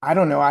 I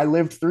don't know, I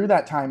lived through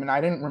that time and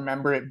I didn't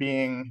remember it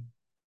being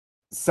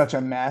such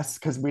a mess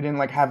because we didn't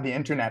like have the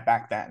internet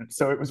back then.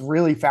 So it was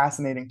really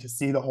fascinating to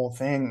see the whole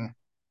thing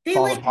They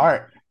fall like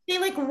apart. they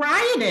like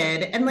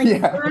rioted and like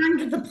Yeah.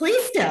 burned the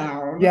place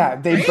down. Yeah,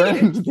 they Right?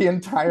 burned the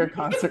entire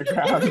concert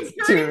grounds Like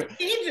burning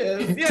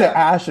stages. to Yeah.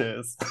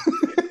 ashes.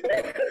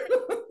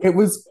 It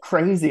was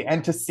crazy,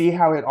 and to see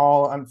how it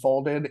all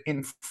unfolded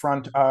in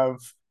front of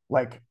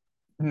like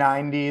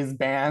 90s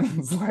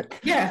bands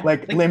Yeah.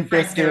 like Like Limp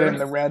Bizkit and Fighters.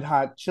 the Red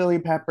Hot Chili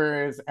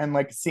Peppers, and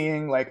like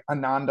seeing like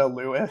Ananda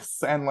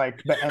Lewis and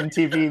like the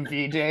MTV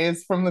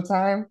VJs from the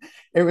time.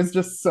 It was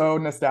just so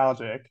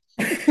nostalgic.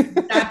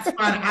 That's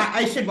fun.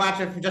 I should watch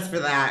it just for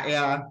that.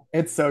 Yeah.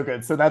 It's so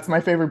good. So that's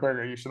my favorite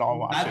burger. You should all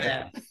watch Love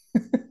it.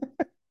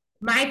 it.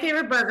 My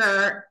favorite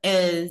burger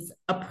is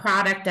a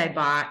product I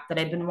bought that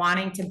I've been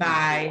wanting to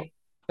buy,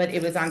 but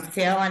it was on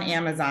sale on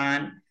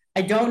Amazon.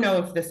 I don't know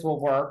if this will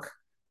work,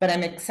 but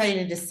I'm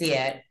excited to see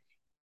it.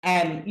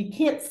 And you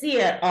can't see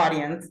it,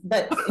 audience,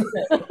 but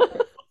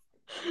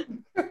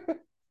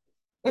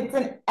it's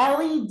an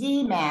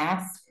LED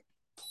mask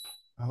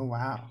Oh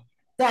wow.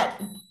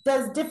 that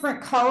does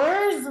different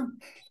colors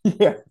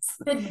Yes.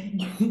 that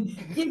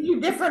give you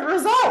different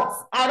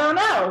results. I don't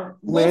know.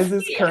 We'll Liz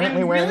is see.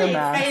 currently I'm wearing a really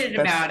mask excited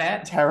that's about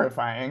it.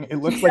 terrifying. It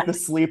looks like the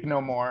Sleep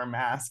No More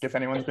mask, if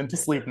anyone's been to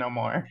Sleep No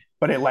More,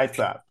 but it lights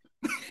up.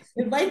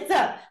 It lights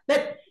up,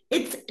 but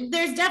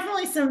there's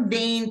definitely some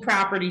vein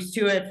properties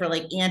to it for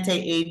like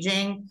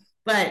anti-aging,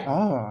 but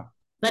Oh,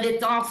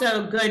 it's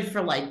also good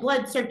for like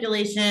blood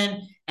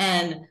circulation.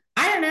 And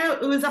I don't know,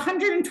 it was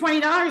 $120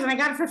 and I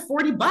got it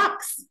for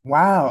 $40.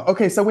 wow.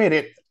 Okay, so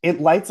wait, it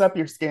lights up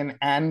your skin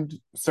and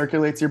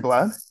circulates your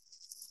blood?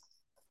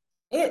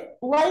 It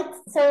lights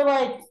so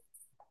like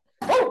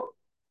oh,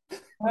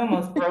 I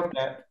almost broke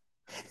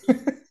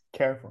it.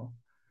 Careful.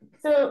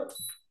 So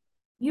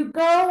you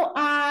go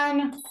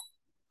on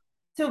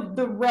so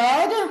the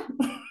red,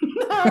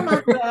 I'm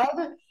on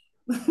red.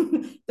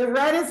 The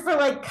red is for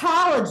like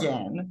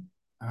collagen.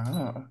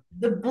 Oh.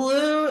 The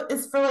blue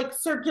is for like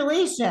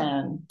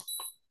circulation.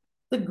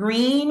 The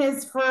green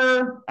is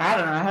for, I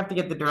don't know, I have to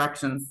get the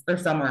directions. They're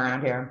somewhere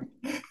around here.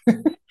 But You're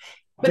it's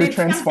something that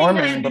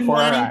transforming I've been before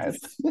our wanting eyes.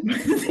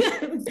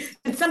 to,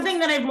 it's something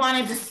that I've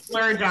wanted to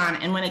splurge on.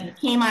 And when it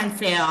came on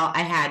sale,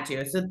 I had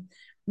to. So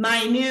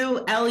my new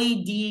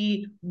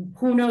LED,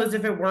 who knows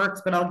if it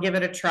works, but I'll give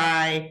it a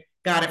try.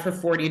 Got it for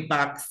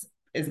 $40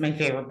 is my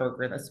favorite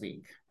burger this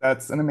week.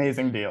 That's an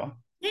amazing deal.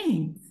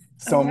 Thanks.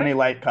 So many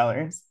light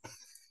colors.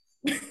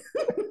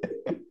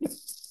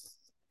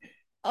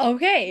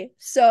 Okay,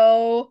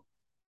 so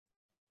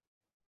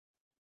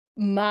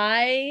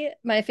my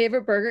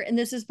favorite burger, and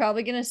this is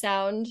probably gonna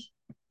sound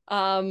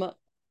um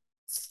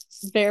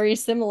very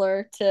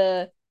similar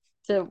to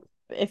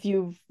if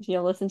you've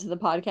listened to the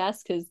podcast,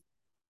 because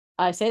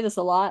I say this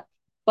a lot,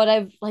 but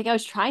I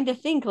was trying to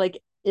think,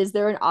 like, is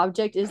there an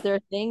object, is there a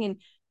thing? And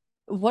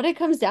what it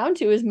comes down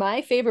to is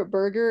my favorite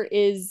burger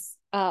is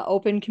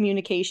open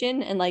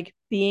communication and like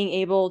being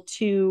able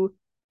to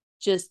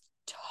just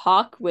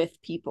talk with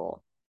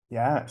people.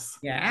 Yes.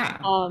 Yeah.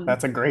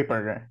 That's a great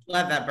burger.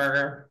 Love that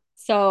burger.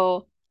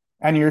 So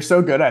And you're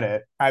so good at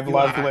it. I've You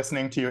loved are.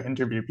 listening to you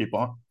interview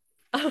people.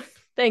 oh,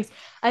 thanks.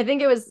 I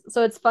think it was,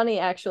 so it's funny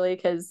actually,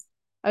 because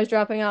I was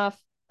dropping off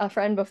a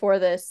friend before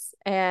this,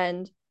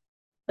 and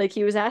like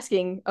he was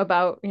asking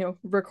about,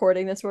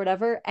 recording this or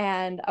whatever.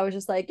 And I was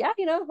just like, yeah,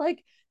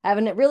 like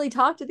haven't really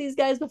talked to these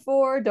guys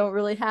before, don't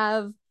really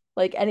have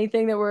like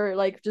anything that we're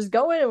like just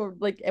going, and we're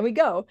like, and we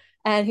go.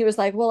 And he was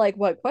like, well, like,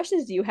 what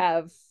questions do you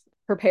have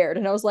prepared?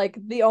 And I was like,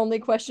 the only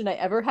question I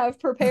ever have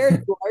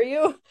prepared, who are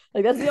you?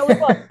 Like, that's the only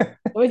one.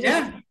 And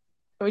Yeah.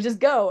 we just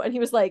go. And he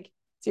was like,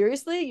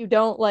 seriously, you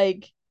don't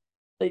like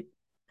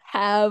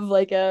have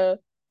like a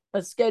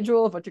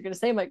schedule of what you're gonna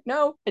say? I'm like,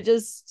 no, I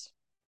just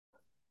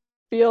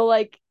feel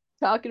like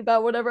talking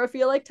about whatever I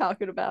feel like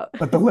talking about.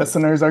 But the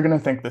listeners are going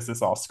to think this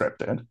is all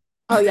scripted.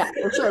 Oh yeah,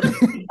 for sure.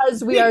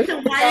 Because we are.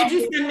 So why did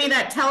you send me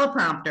that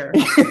teleprompter?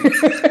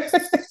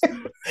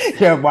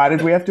 Yeah, why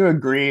did we have to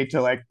agree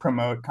to like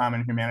promote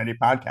Common Humanity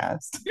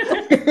podcast?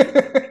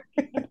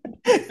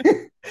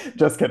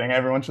 Just kidding.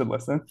 Everyone should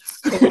listen.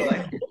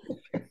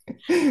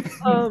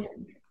 Um,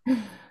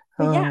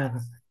 yeah.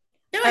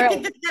 No, I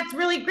think that's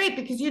really great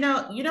because you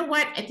know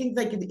what? I think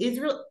like it is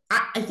real.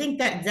 I think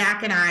that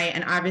Zach and I,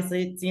 and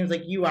obviously it seems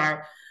like you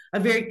are a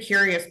very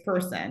curious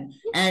person.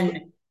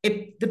 And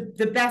if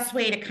the best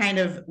way to kind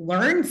of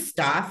learn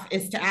stuff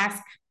is to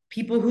ask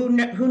people who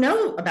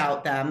know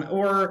about them,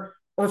 or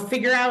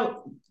figure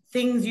out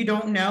things you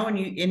don't know, and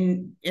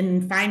you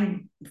in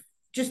find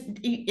just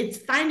it's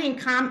finding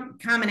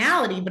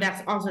commonality, but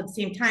that's also at the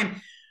same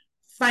time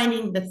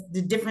finding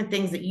the different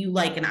things that you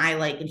like and I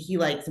like and he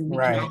likes, and we can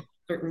Right. all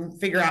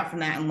figure out from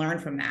that and learn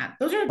from that.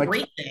 Those are Like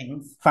great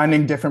things.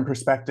 finding different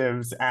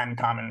perspectives and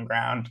common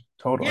ground.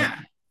 Totally. Yeah.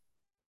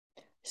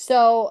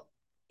 So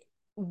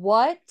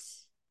what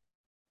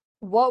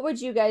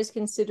would you guys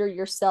consider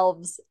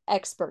yourselves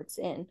experts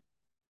in?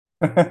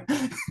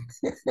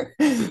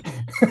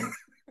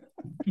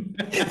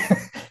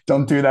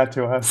 Don't do that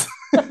to us.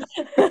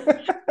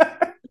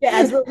 Yeah,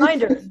 as a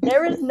reminder,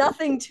 there is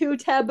nothing too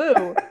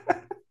taboo.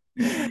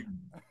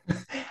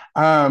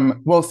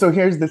 Well, so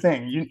here's the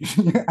thing.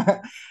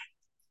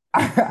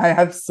 I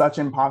have such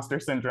imposter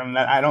syndrome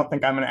that I don't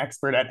think I'm an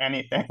expert at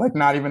anything, like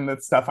not even the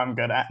stuff I'm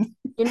good at.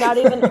 You're not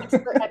even an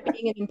expert at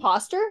being an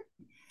imposter?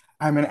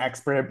 I'm an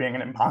expert at being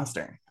an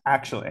imposter,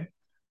 actually.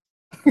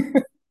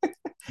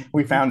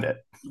 We found it.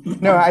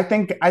 No, I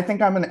think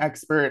I'm an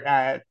expert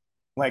at,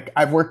 like,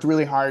 I've worked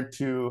really hard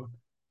to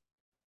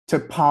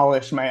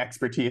polish my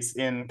expertise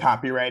in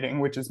copywriting,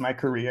 which is my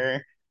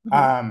career.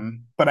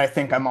 But I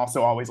think I'm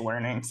also always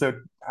learning. So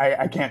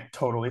I can't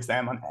totally say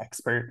I'm an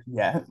expert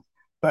yet,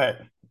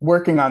 but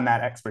working on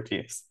that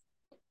expertise.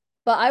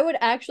 But I would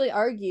actually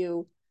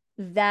argue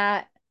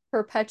that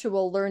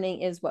perpetual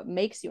learning is what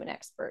makes you an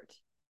expert,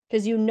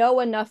 because you know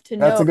enough to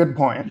know. That's a good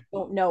point. You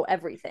don't know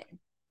everything.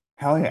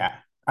 Hell yeah.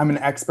 I'm an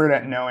expert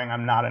at knowing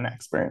I'm not an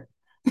expert.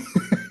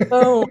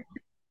 Oh.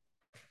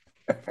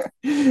 But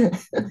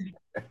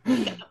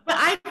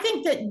I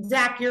think that,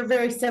 Zach, you're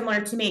very similar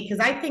to me, because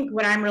I think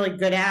what I'm really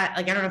good at,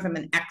 like, I don't know if I'm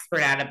an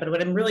expert at it, but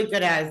what I'm really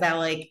good at is that,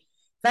 like,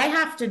 if I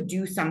have to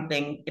do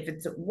something, if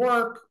it's at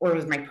work or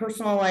with my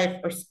personal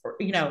life, or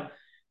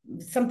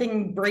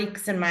something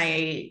breaks in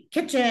my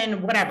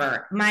kitchen,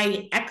 whatever,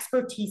 my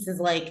expertise is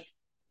like,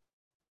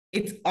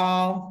 it's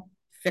all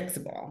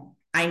fixable.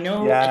 I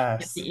know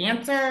Yes. the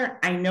answer.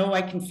 I know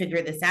I can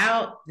figure this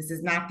out. This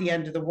is not the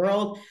end of the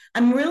world.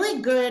 I'm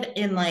really good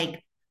in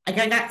like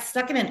I got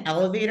stuck in an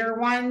elevator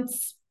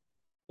once.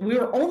 We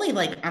were only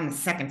like on the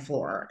second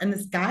floor, and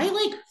this guy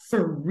like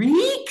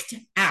freaked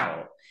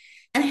out.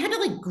 And I had to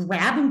like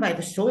grab him by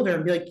the shoulder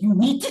and be like, "You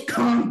need to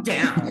calm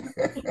down.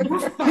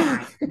 You're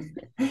fine.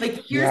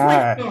 Like, here's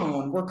my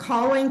phone. We're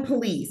calling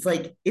police.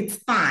 Like, it's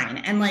fine."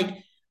 And like,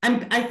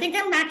 I think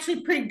I'm actually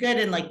pretty good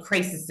in like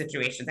crisis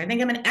situations. I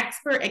think I'm an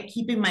expert at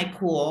keeping my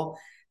cool.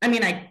 I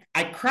mean, I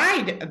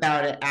cried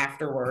about it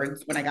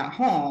afterwards when I got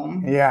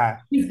home. Yeah.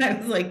 I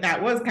was like,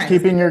 that was kind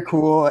keeping your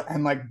cool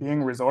and like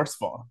being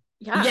resourceful.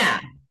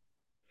 Yeah.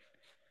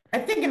 I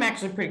think I'm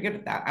actually pretty good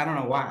at that. I don't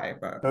know why,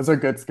 but those are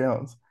good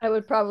skills. I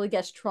would probably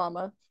guess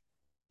trauma,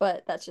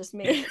 but that's just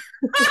me.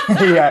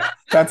 Yeah,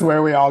 that's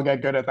where we all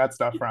get good at that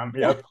stuff from.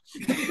 Yep.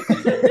 That's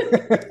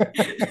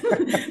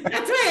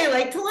why I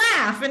like to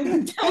laugh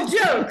and tell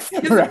jokes.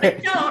 Right. If I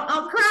don't,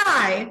 I'll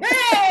cry.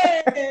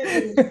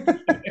 Hey!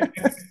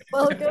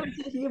 Welcome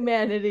to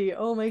humanity.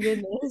 Oh my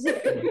goodness.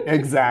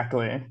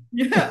 Exactly.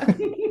 Yeah.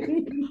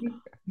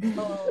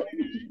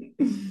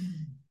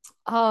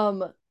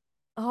 Oh,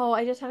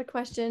 I just had a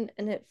question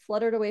and it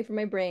fluttered away from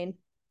my brain.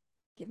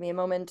 Give me a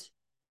moment.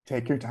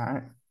 Take your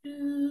time. I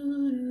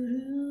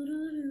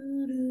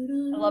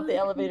love the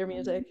elevator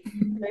music.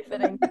 Very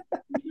fitting.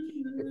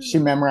 She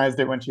memorized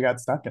it when she got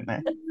stuck in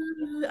there.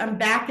 I'm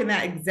back in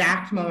that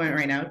exact moment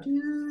right now.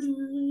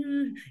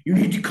 You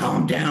need to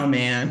calm down,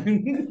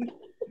 man.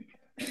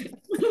 5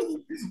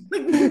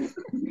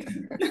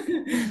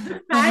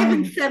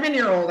 and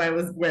 7-year-old I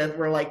was with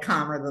were like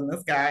calmer than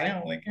this guy.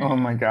 I'm like, oh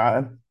my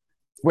God.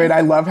 Wait,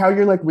 I love how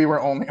you're like, we were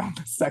only on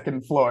the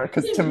second floor.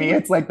 Because to me,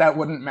 it's like, that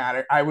wouldn't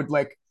matter. I would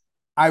want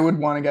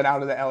to get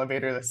out of the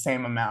elevator the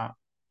same amount.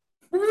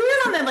 We were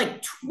on the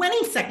like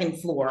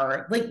 22nd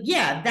floor. Like,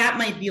 yeah, that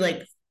might be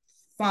like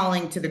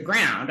falling to the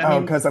ground. I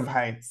mean, because of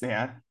heights,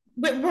 yeah.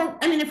 But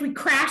if we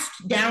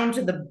crashed down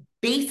to the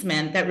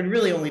basement, that would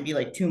really only be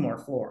like 2 more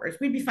floors.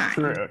 We'd be fine.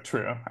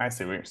 True. I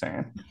see what you're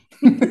saying.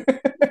 They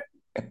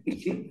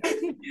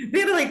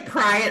had to like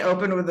pry it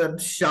open with a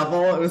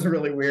shovel. It was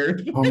really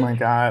weird. Oh my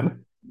God.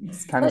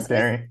 It's kind of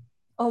scary.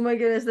 Oh my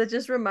goodness, that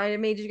just reminded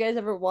me. Did you guys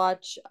ever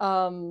watch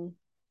oh,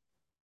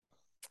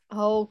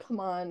 come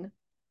on.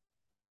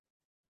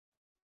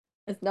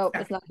 It's not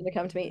gonna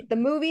come to me. The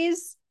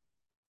movies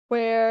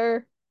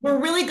where we're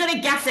really good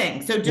at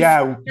guessing. So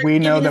yeah, we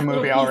know the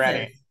movie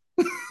already.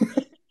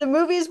 The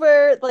movies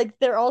where like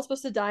they're all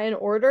supposed to die in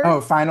order.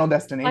 Oh, Final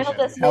Destination.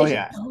 Hell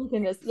yeah. Oh my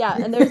goodness. Yeah.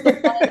 And there's the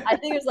one, I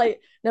think it's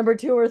like number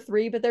 2 or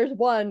 3, but there's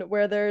one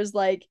where there's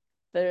like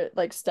they're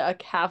like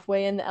stuck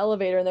halfway in the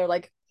elevator and they're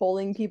like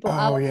pulling people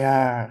out. Oh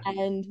yeah.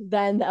 And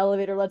then the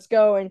elevator lets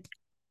go and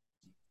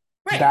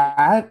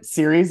that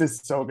series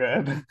is so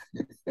good.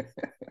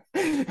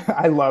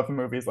 I love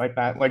movies like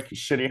that, like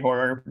shitty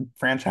horror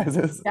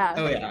franchises. Yeah.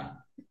 Oh yeah.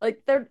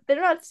 Like they're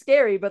not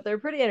scary, but they're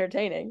pretty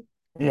entertaining.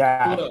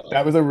 Yeah,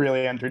 that was a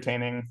really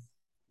entertaining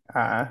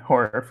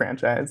horror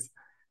franchise.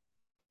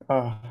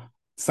 Oh,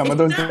 some of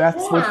those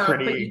deaths were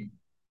pretty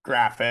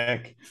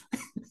graphic.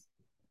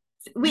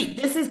 Wait,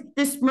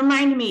 this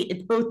reminded me,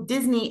 it's both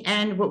Disney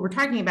and what we're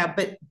talking about,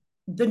 but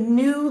the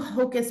new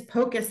Hocus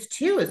Pocus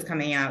 2 is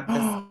coming out.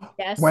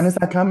 Yes. When is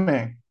that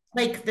coming?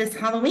 Like this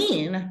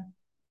Halloween.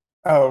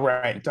 Oh,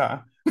 right. Duh.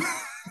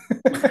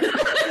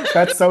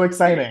 That's so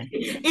exciting.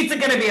 It's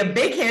going to be a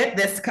big hit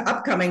this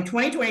upcoming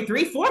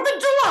 2023 4th of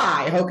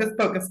July, Hocus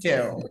Pocus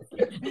 2.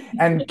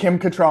 And Kim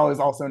Cattrall is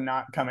also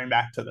not coming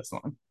back to this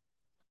one.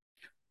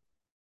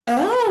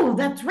 Oh,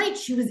 that's right.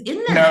 She was in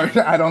No,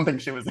 that. I don't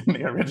think she was in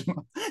the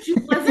original. She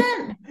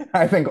wasn't?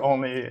 I think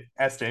only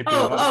SJP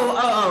was.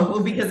 Well,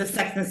 because of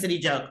Sex and the City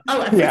joke.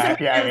 Oh, for Yeah,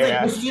 some reason, I was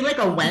like, was she like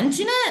a wench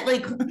in it?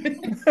 Like,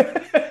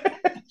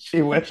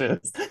 she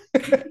wishes.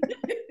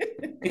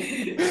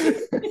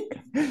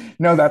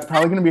 No, that's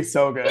probably going to be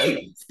so good.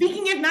 Hey,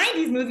 speaking of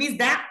 90s movies,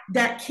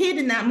 that kid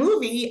in that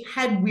movie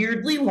had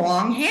weirdly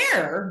long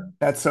hair.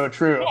 That's so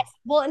true. Yes.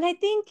 Well, and I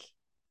think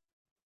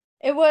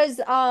it was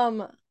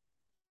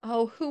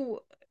who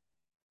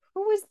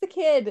was the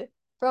kid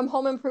from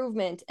Home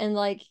Improvement, and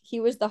like he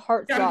was the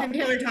Jonathan heartthrob.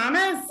 Taylor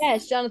Thomas?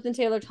 Yes, Jonathan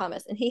Taylor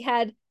Thomas, and he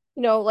had,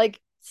 like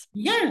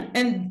Yeah,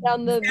 and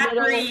down the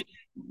Zachary, middle.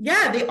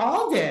 yeah, they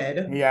all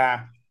did.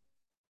 Yeah,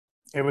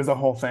 it was a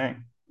whole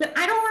thing. But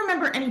I don't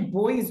remember any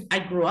boys I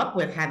grew up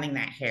with having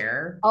that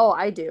hair. Oh,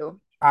 I do.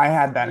 I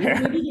had that hair.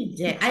 Maybe you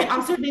did. I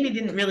also maybe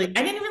didn't really.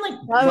 I didn't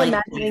even I'm like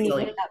imagining you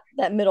in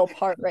that middle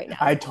part right now.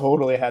 I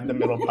totally had the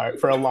middle part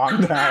for a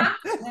long time.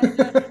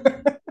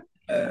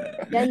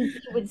 Then he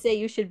would say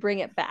you should bring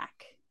it back.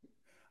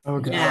 Oh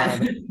God. Yeah.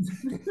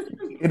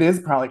 It is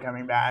probably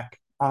coming back.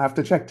 I'll have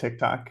to check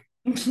TikTok.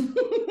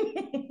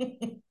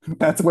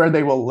 That's where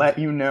they will let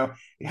you know.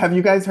 Have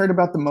you guys heard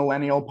about the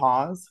millennial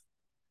pause?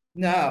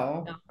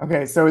 No.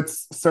 Okay, so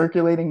it's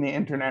circulating the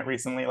internet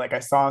recently. Like I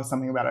saw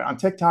something about it on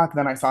TikTok,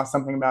 then I saw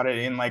something about it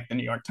in like the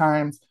New York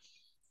Times.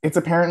 It's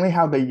apparently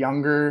how the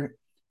younger,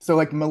 so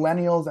like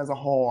millennials as a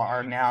whole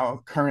are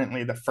now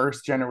currently the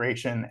first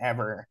generation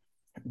ever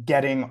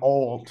getting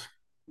old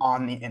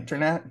on the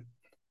internet.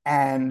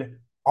 And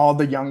all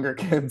the younger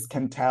kids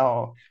can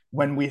tell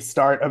when we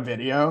start a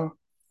video,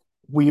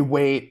 we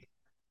wait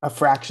a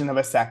fraction of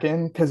a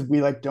second because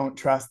we like don't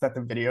trust that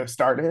the video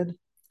started.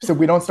 So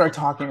we don't start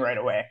talking right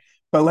away.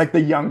 But like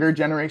the younger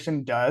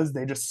generation does,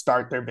 they just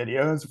start their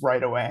videos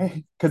right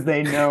away because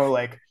they know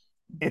like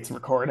it's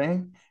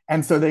recording.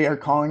 And so they are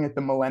calling it the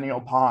millennial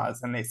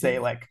pause. And they say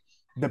like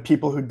the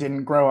people who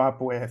didn't grow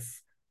up with,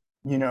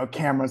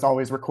 cameras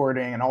always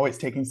recording and always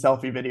taking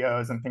selfie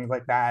videos and things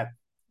like that,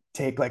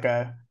 take like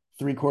a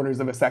 3/4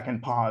 of a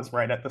second pause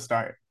right at the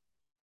start.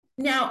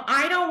 Now,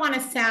 I don't want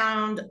to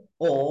sound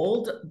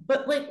old,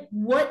 but like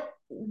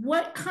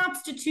what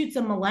constitutes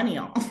a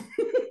millennial?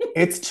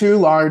 It's too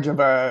large of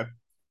a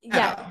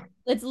Yeah, Oh.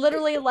 it's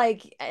literally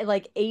like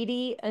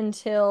 80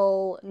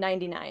 until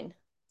 99.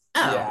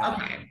 Oh, yeah.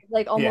 okay.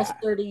 Like almost Yeah.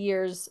 30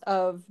 years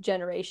of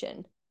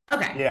generation.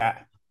 Okay. Yeah.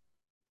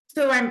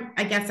 So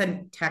I guess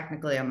I'm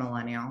technically a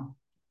millennial.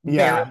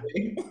 Yeah.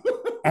 Barely.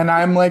 And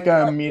I'm like a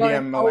You're an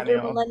medium older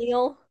millennial.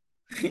 millennial.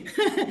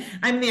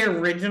 I'm the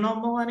original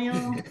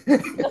millennial.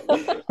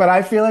 But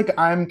I feel like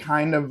I'm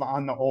kind of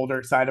on the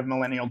older side of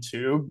millennial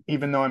too,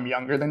 even though I'm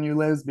younger than you,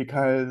 Liz,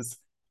 because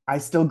I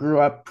still grew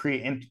up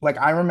like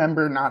I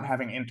remember not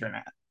having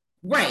internet.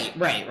 Right.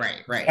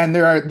 And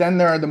there are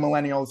the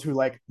millennials who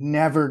like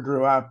never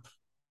grew up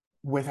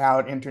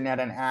without internet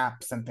and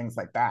apps and things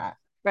like that.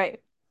 Right.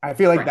 I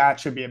feel like Right. that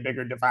should be a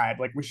bigger divide.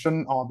 Like we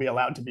shouldn't all be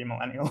allowed to be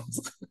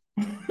millennials.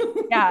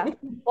 Yeah.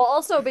 Well,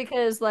 also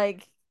because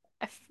like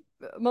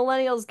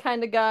millennials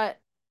kind of got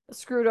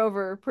screwed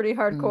over pretty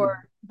hardcore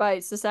by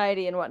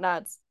society and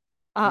whatnots.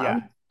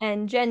 Yeah.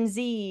 And Gen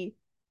Z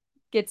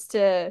gets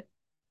to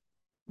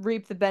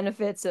reap the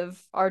benefits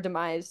of our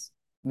demise.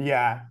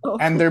 Yeah. Oh.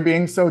 And they're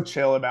being so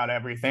chill about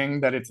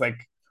everything that it's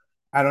like,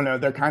 I don't know,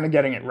 they're kind of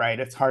getting it right.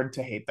 It's hard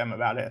to hate them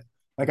about it.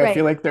 Like I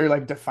feel like they're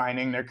like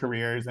defining their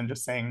careers and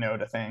just saying no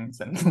to things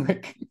and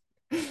like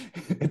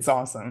it's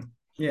awesome.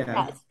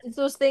 Yeah. It's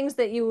those things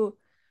that you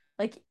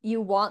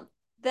want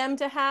them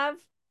to have,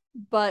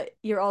 but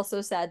you're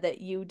also sad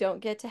that you don't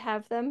get to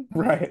have them.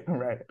 Right.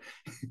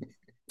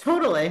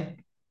 Totally.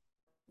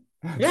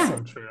 That's Yeah.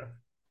 so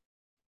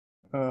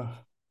true.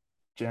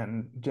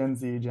 Gen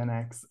Z, Gen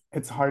X.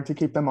 It's hard to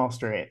keep them all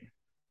straight.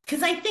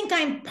 Because I think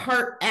I'm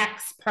part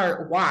X,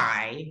 part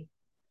Y,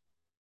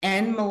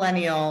 and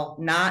millennial,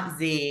 not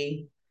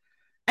Z.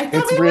 I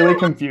thought It's we really weren't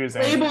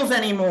confusing. labels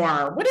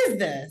anymore. What is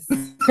this?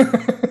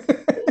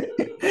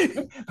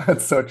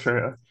 That's so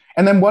true.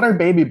 And then what are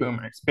baby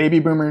boomers? Baby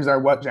boomers are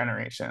what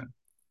generation?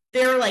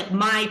 They're like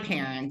my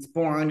parents,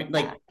 born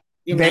like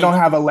They don't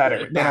have a letter.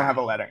 They don't have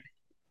a letter.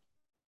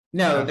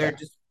 No, Okay. they're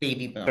just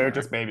baby boomers. They're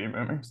just baby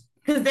boomers.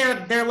 Because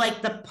they're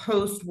like the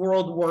post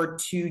World War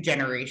II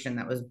generation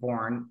that was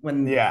born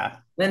when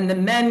the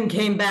men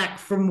came back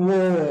from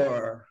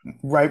war.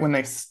 Right when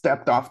they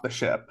stepped off the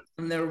ship.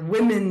 And their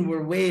women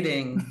were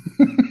waiting.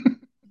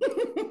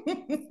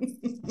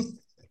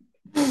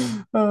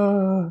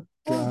 Oh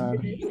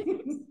God.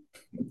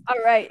 All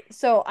right.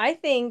 So I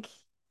think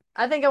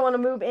I want to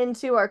move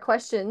into our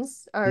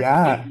questions.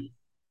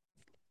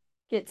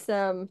 Get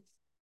some.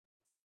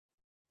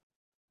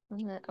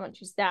 I'm gonna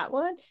choose that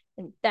one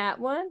and that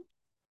one.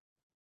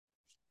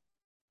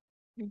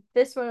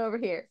 This one over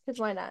here, because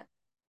why not?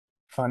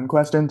 Fun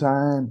question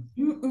time.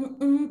 Do.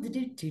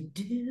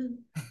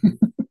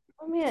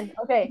 Oh man.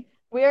 Okay.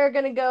 We are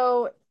gonna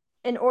go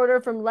in order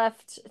from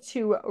left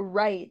to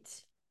right.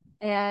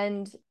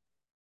 And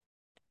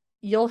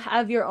you'll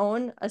have your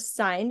own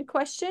assigned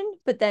question,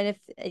 but then if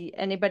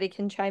anybody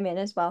can chime in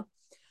as well.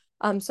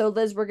 So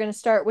Liz, we're gonna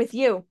start with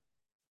you.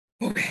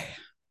 Okay.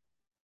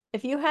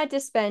 If you had to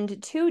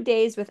spend 2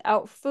 days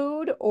without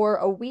food or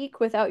a week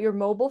without your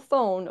mobile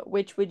phone,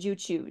 which would you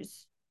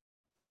choose?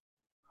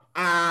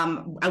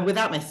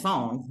 Without my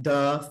phone,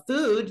 the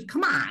food.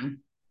 Come on,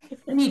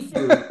 I need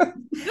food.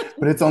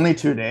 But it's only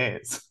 2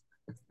 days.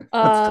 That's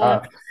Uh,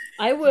 tough.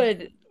 I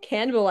would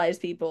cannibalize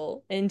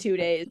people in 2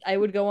 days. I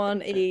would go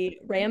on a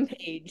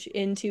rampage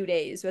in 2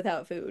 days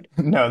without food.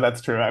 No,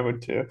 that's true. I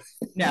would too.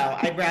 No,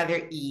 I'd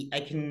rather eat. I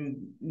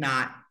can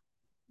not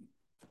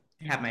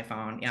have my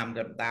phone. Yeah, I'm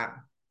good with that.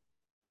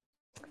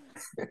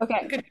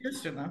 Okay, Good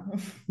question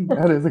though.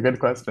 That is a good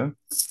question.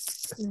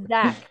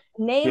 Zach,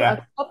 name a Yeah.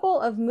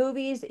 couple of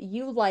movies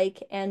you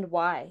like and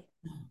why.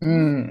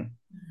 Mm.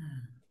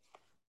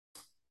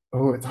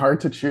 Oh, it's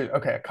hard to choose.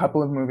 Okay, a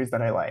couple of movies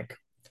that I like.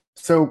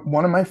 So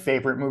one of my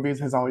favorite movies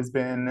has always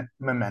been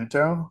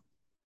Memento.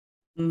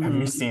 Have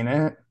you Mhm. seen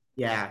it?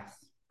 Yes.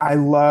 I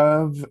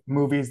love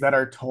movies that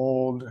are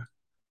told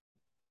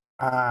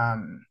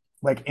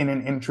like in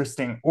an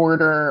interesting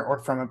order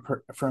or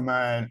from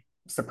a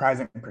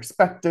surprising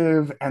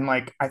perspective. And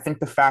like I think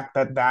the fact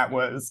that that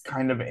was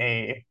kind of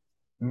a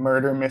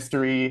murder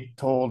mystery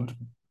told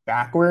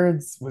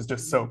backwards was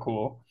just so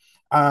cool.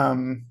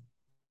 Um,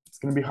 it's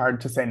gonna be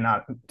hard to say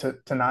not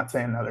to not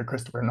say another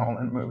Christopher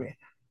Nolan movie.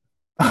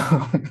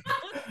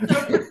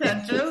 So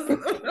pretentious.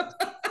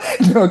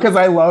 No, because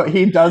I love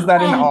he does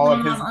that in Oh all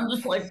of God, his I'm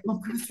just like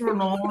Christopher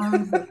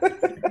Nolan.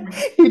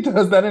 he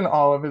does that in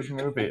all of his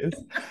movies.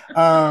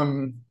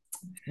 Um,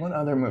 what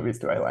other movies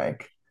do I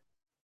like?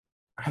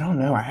 I don't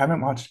know. I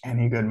haven't watched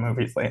any good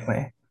movies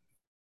lately.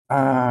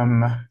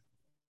 Um,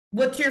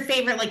 What's your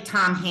favorite like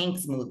Tom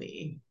Hanks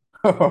movie?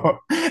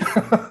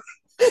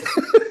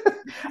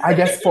 I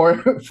guess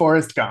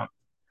Forrest Gump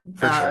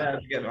for sure.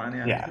 That's a good one.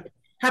 Yeah. Yeah.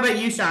 How about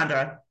you,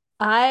 Chandra?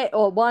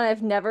 Well, one,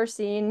 I've never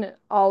seen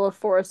all of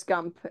Forrest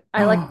Gump.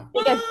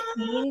 Think I've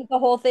seen the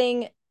whole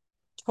thing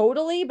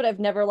totally, but I've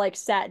never like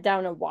sat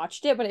down and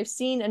watched it, but I've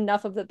seen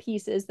enough of the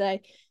pieces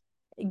that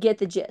I get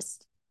the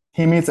gist.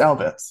 He meets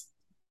Elvis.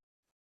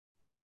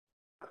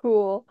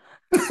 Cool.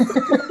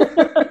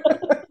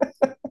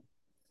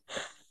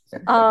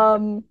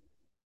 Um,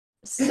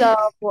 so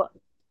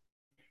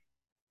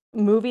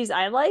movies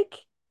I like.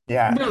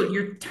 Yeah. No,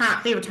 your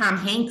top favorite Tom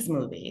Hanks Oh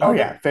movie.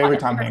 yeah, favorite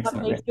Tom Favorite Hanks Tom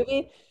movie. Hanks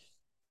movie.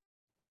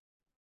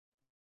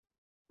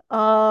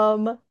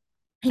 Um,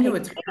 I know I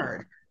it's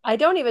hard. I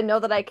don't even know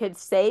that I could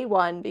say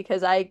one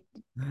because I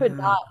could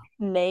not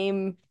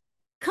name.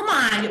 Come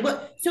on.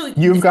 What, so,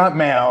 You've Got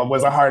Mail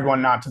was a hard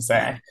one not to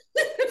say.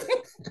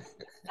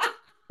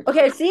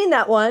 Okay, I've seen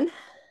that one.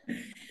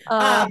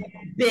 Uh, um,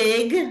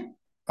 Big,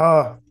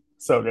 Oh,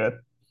 so good.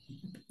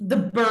 The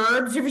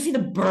Burbs. You ever see The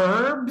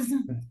Burbs?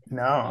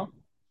 No.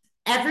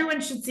 Everyone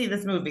should see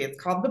this movie.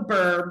 It's called The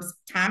Burbs.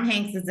 Tom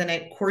Hanks is in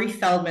it. Corey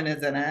Feldman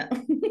is in it.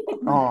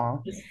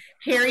 Oh,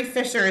 Harry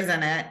Fisher is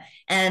in it.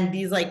 And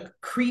these like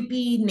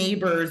creepy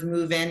neighbors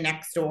move in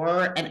next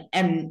door,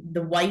 and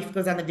the wife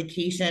goes on the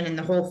vacation, and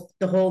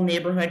the whole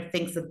neighborhood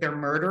thinks that they're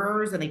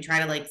murderers, and they try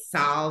to like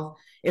solve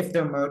if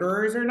they're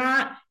murderers or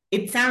not.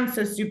 It sounds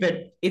so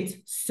stupid. It's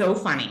so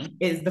funny.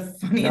 It is the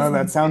funniest no, that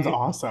movie. sounds I've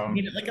seen awesome.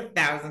 it like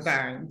 1,000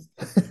 times.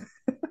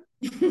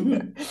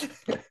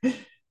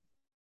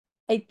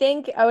 I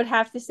think I would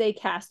have to say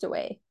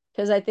Castaway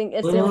because I think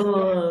it's the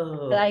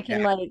only that Oh, I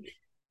can yeah. like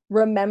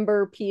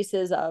remember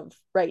pieces of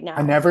right I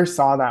now. never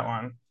saw that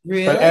one,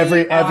 but Really? Oh, I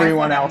saw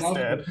everyone that else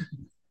multiple. did.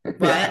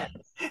 Yeah, What?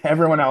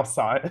 everyone else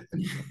saw it.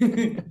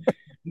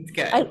 It's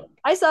I good.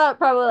 I saw it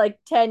probably like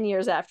 10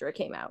 years after it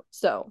came out.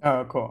 So,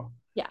 Oh, cool.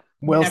 yeah,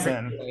 Never too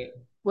Wilson. late.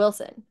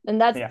 Wilson. And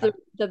that's Yeah.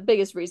 the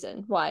biggest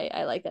reason why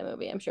I like that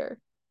movie, I'm sure.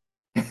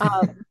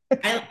 Um,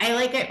 I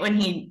like it when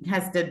he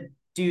has to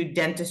do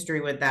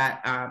dentistry with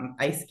that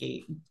ice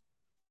skate.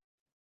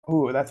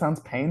 Ooh, that sounds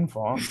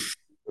painful.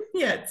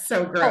 Yeah, it's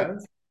so oh,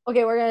 gross.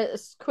 okay, we're gonna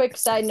quick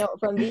side note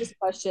from these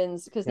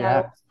questions because now I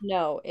want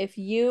Yeah.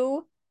 to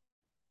know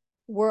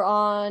were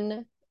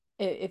on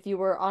if you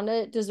were on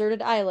a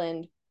deserted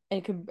island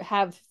and could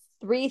have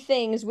three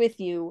things with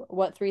you,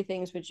 what three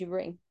things would you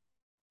bring?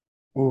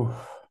 Ooh.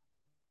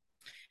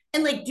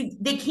 And like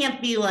they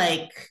can't be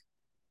Like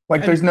a,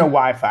 there's no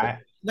Wi-Fi.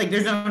 like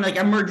there's no like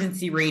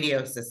emergency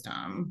radio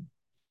system.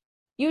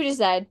 You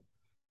decide.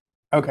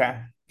 Okay.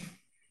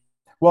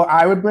 Well,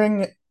 I would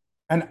bring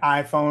an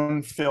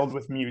iPhone filled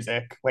with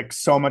music, like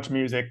so much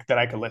music that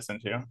I could listen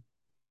to.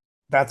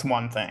 That's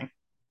one thing.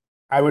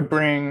 I would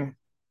bring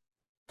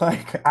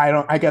like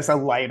I guess a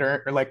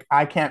lighter or like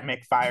I can't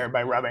make fire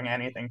by rubbing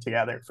anything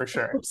together for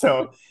sure.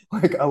 So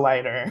like a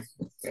lighter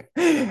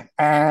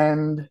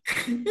and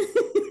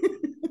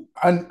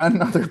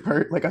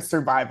like a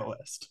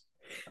survivalist,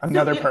 So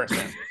another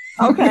person.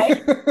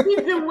 Okay.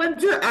 even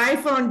once your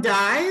iPhone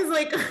dies,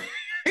 like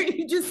Are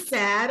you just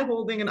sad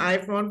holding an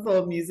iPhone full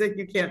of music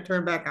you can't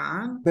turn back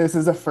on? This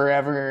is a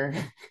forever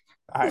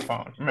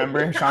iPhone.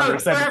 Remember, Oh, Chandra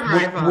said forever we,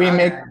 iPhone. we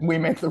make Okay. we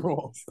make the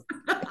rules.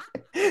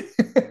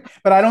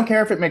 But I don't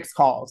care if it makes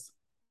calls.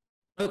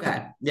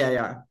 Okay. Yeah,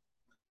 yeah.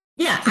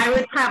 Yeah, I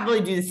would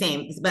probably do the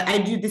same, but I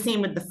do the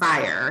same with the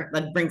fire,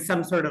 like bring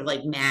some sort of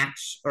like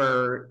match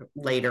or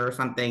lighter or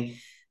something,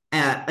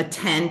 a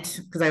tent,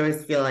 because I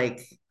always feel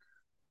like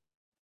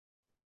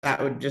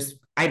that would just,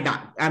 I'm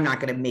not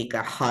gonna make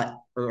a hut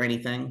or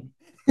anything.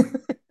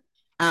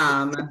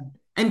 Um,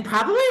 and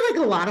probably like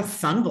a lot of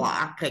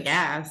sunblock, I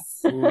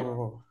guess.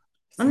 Ooh,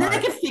 And then I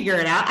smart. could figure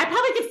it out. I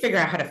probably could figure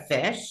out how to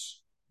fish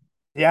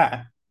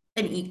Yeah.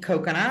 and eat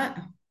coconut.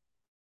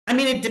 I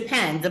mean, it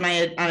depends. Am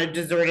I on a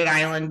deserted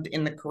island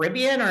in the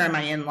Caribbean or am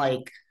I in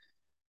like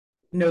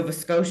Nova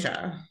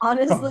Scotia? Oh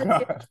Honestly,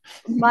 God.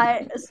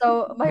 my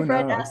Who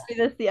friend asked knows?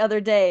 me this the other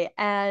day,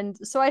 and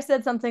so I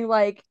said something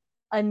like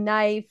a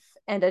knife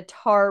and a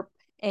tarp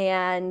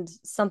and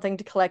something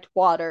to collect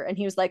water, and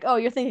he was like, "Oh,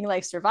 you're thinking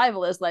like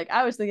survivalist." Like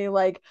I was thinking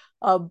like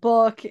a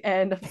book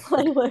and a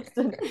playlist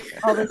and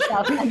all this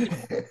stuff. And he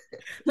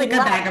Like a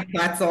laughed. bag of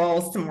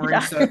pretzels, some orange Yeah.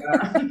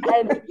 soda.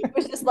 And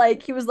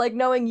he was like,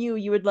 knowing you,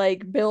 you would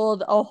like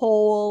build a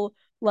whole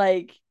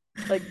like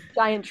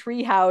giant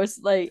tree house,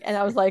 like, and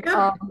I was like,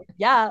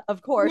 yeah,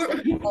 of course. And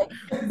he's like,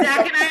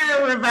 Zach and I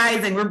are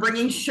revising. We're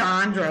bringing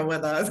Chandra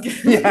with us.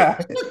 Yeah.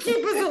 She'll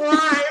keep us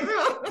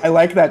alive. I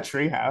like that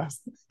treehouse.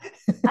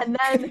 and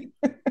then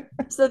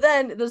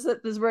this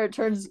is where it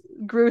turns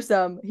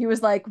gruesome. He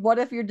was like, "What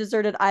if your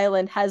deserted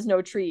island has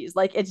no trees?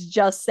 Like it's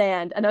just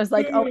sand?" And I was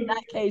like, "Oh, in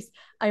that case,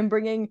 I'm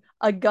bringing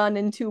a gun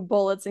and two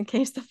bullets in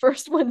case the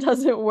first one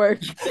doesn't work."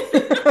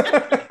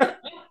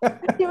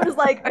 He was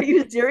like, "Are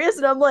you serious?"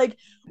 And I'm like,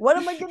 "What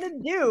am I gonna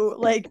do?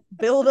 Like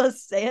build a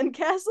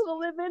sandcastle to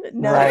live in?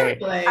 No, Right.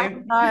 I'm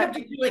You not." have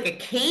to do like a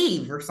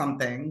cave or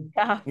something.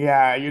 Yeah,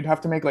 Yeah, you'd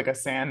have to make like a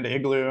sand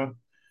igloo.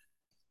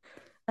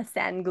 a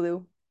sand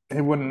glue.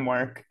 It wouldn't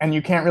work. And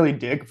you can't really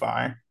dig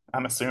far,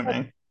 I'm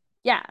assuming.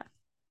 Yeah,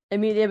 I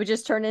mean, it would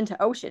just turn into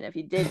ocean if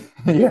you did.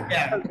 Yeah,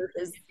 Yeah.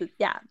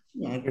 Yeah,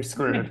 Yeah. you're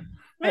screwed.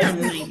 I have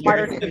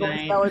water nightmares table is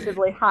tonight.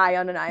 relatively high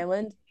on an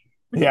island.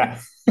 Yeah.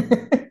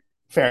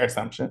 Fair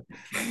assumption.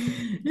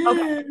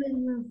 Okay,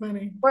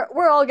 Funny.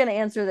 we're all gonna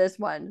answer this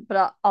one,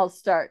 but I'll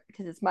start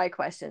because it's my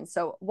question.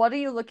 So, what are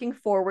you looking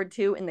forward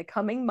to in the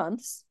coming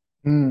months?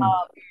 Mm.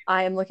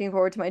 I am looking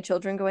forward to my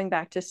children going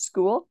back to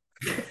school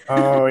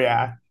Oh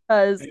yeah.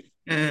 because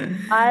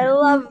I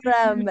love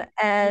them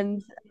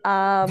and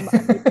I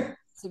hate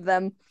parts of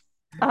them.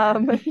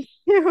 Um,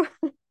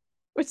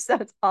 which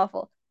sounds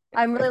awful.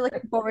 I'm really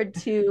looking forward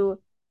to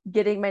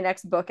getting my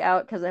next book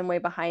out because I'm way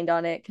behind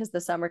on it because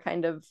the summer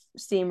kind of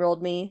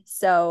steamrolled me.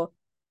 So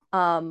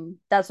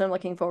that's what I'm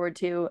looking forward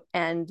to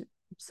and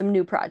some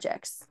new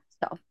projects.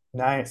 So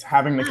Nice.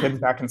 Having the kids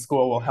back in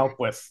school will help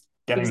with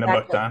getting the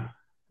book exactly. done.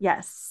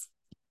 Yes.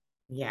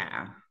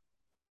 Yeah.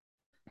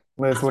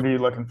 Liz, what are you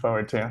looking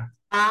forward to?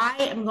 I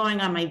am going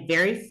on my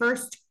very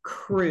first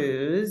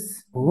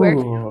cruise Where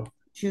Ooh.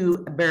 to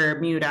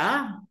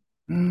Bermuda.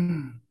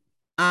 Mm.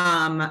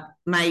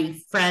 My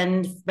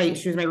friend,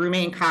 she was my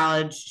roommate in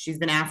college. She's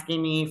been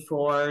asking me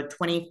for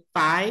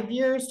 25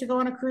 years to go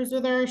on a cruise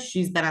with her.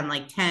 She's been on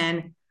like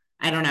 10.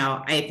 I don't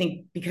know. I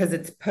think because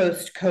it's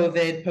post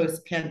COVID,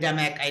 post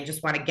pandemic, I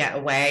just want to get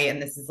away.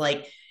 And this is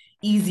like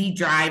easy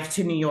drive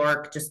to New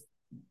York, just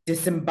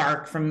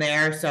disembark from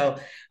there. So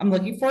I'm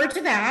looking forward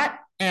to that.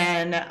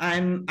 And I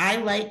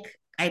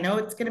know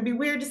it's going to be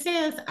weird to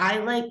say this. I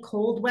like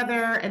cold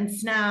weather and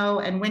snow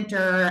and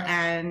winter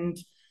and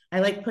I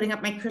like putting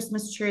up my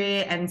Christmas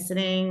tree and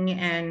sitting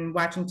and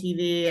watching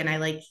TV and I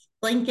like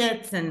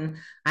blankets and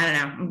I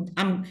don't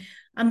know.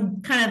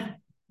 I'm kind of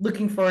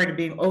looking forward to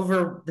being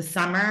over the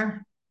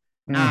summer.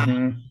 Uh,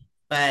 Hmm.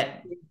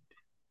 but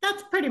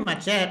that's pretty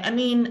much it. I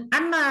mean,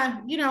 I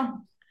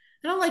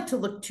don't like to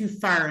look too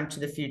far into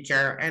the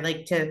future. I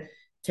like to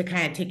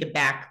kind of take it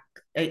back.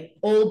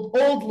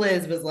 Old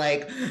Liz was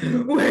like,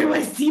 "Where do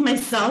I see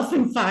myself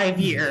in 5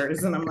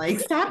 years?" And I'm like,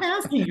 "Stop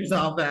asking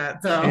yourself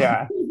that." So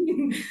Yeah,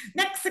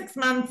 next 6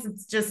 months,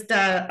 it's just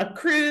a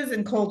cruise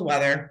and cold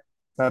weather.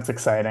 that's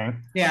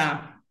exciting.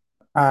 Yeah.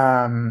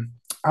 Um,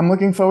 I'm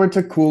looking forward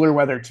to cooler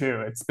weather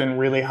too. It's been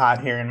really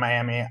hot here in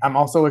Miami. I'm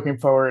also looking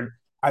forward,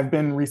 I've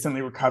been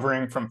recently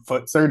recovering from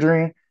foot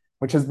surgery,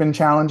 which has been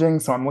challenging.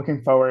 So I'm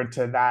looking forward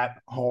to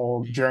that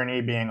whole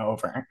journey being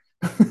over.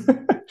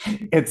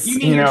 You It's,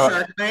 mean your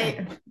shark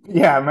bite?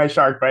 yeah, my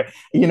shark bite.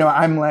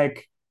 I'm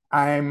like,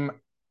 I'm,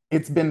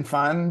 it's been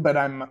fun, but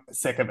I'm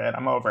sick of it.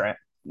 I'm over it.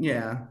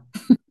 Yeah.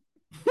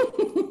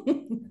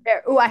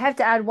 there. Oh, I have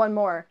to add one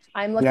more.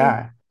 I'm looking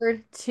Yeah.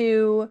 forward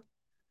to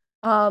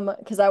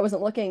because I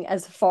wasn't looking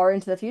as far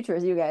into the future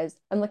as you guys.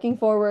 I'm looking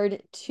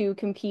forward to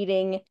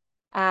competing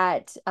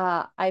at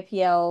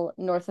IPL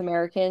North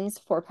Americans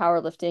for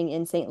powerlifting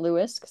in St.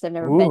 Louis because I've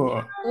never been to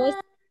Ooh. St. Louis,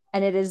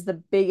 and it is the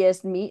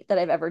biggest meet that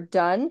I've ever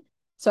done.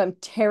 So I'm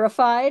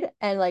terrified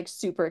and like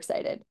super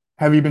excited.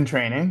 Have you been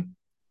training?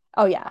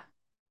 Oh yeah.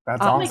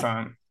 That's Uh, Oh my,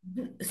 awesome.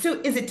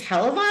 so is it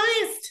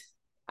televised?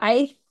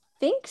 I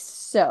think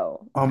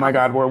so. Oh my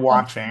God, we're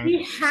watching.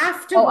 We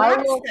have to Oh, I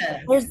watch will.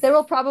 this. There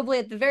will probably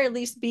at the very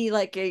least be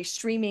like a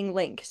streaming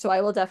link, so I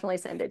will definitely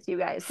send it to you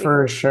guys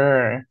For before.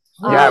 sure.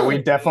 Yeah, we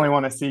Holy- definitely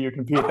want to see you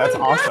compete. Oh That's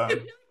my God. awesome.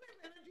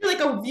 Do like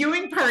a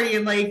viewing party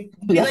and like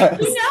be like,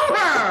 we Yes. know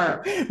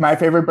her. My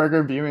favorite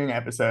burger viewing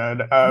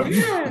episode of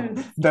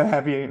Yes. the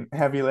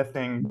heavy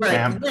lifting Right.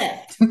 champ.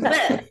 Lift.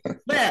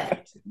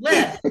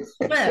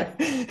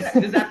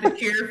 Is that the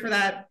cheer for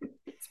that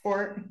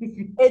sport?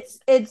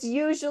 It's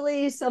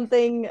usually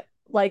something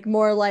like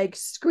more like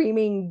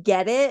screaming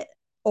 "Get it!"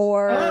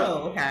 or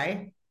Oh,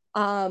 okay.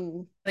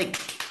 um Like,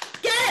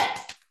 get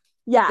it.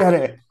 yeah Get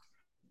it.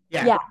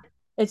 yeah.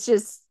 It's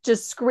just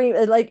scream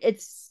like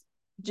it's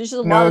just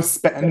a lot No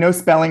of no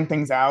spelling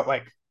things out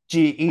like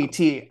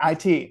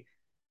GETIT.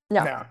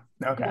 no No.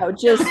 Okay. no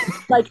just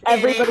like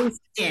everybody's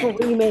in.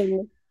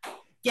 screaming.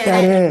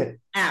 Get it.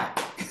 Out.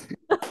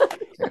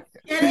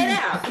 Get it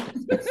out.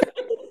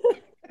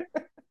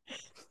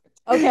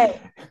 Okay,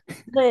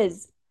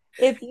 Liz,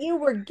 if you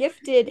were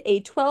gifted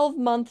a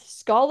 12-month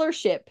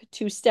scholarship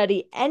to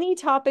study any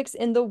topics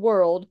in the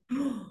world,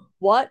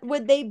 what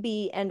would they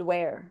be and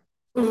where?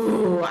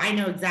 Ooh, I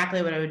know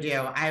exactly what I would do.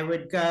 I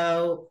would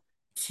go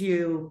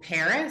to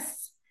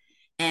Paris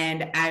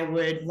and I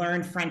would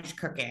learn French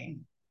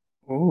cooking.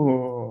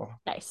 Ooh.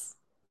 Nice.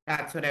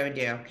 That's what I would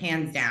do,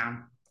 hands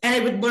down. And I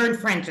would learn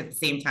French at the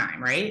same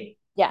time, right?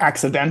 Yeah.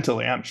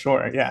 Accidentally, I'm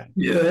sure. Yeah.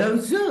 Yeah,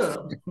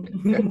 sure.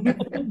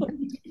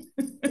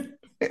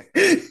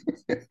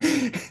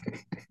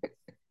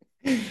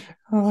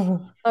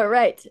 Oh. All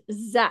right,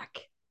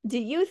 Zach, do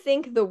you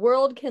think the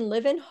world can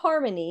live in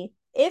harmony?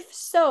 If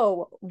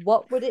so,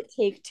 what would it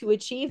take to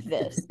achieve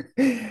this?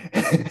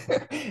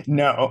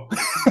 No.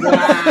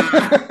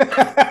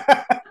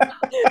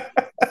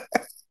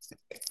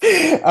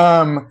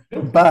 Wow.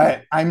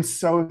 But I'm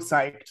so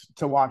psyched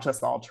to watch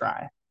us all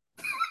try.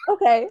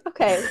 Okay.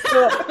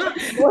 So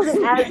it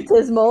wasn't as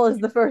dismal as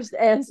the first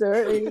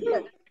answer.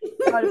 You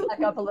brought it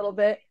back up a little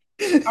bit.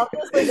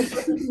 Obviously, the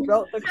person who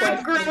wrote the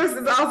Zach question. Gross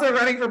is also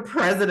running for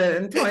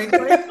president in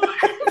 2024.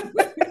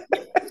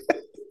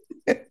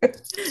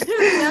 His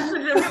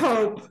message of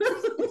hope.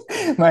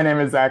 My name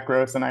is Zach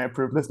Gross, and I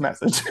approve this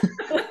message.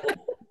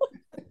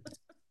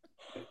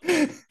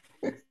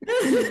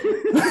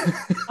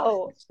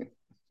 Oh,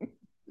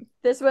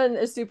 this one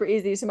is super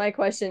easy. So my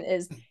question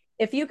is,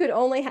 if you could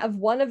only have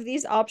one of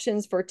these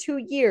options for 2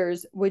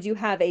 years, would you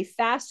have a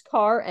fast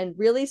car and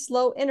really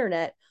slow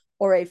internet,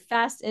 or a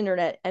fast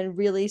internet and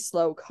really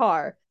slow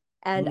car?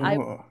 And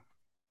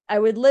I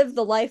would live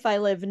the life I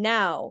live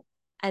now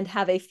and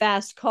have a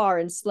fast car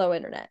and slow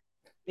internet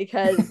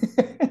because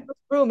I'm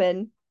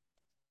Truman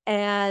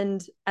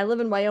and I live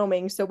in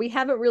Wyoming, so we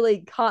haven't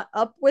really caught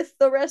up with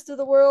the rest of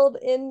the world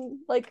in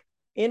like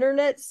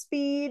internet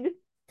speed.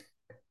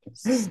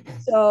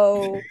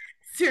 So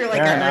you're like,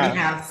 Fair I already enough.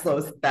 have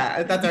slow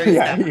that. That's already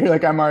Yeah, stuff. you're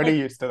like, I'm already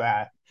used to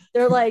that.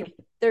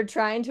 they're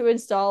trying to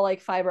install like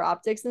fiber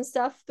optics and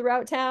stuff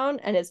throughout town,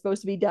 and it's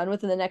supposed to be done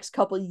within the next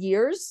couple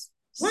years.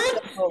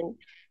 What? So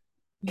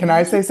Can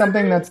I say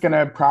something that's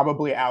gonna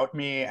probably out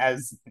me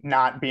as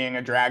not being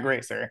a drag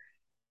racer?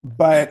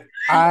 But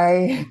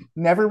I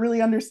never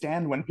really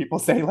understand when people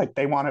say like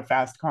they want a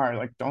fast car.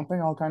 Like, don't they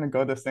all kind of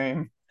go the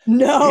same?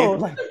 no,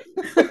 Like,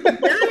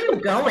 Where are you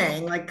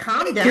going? Like,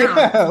 calm down.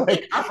 Yeah, like-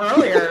 Wake up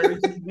earlier,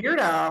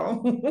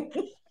 weirdo.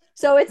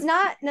 so it's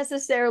not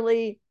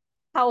necessarily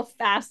how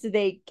fast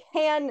they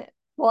can.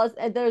 Well,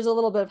 there's a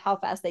little bit of how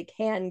fast they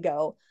can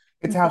go.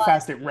 it's how But-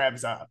 fast it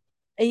revs up,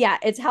 Yeah,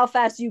 it's how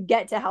fast you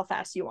get to how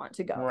fast you want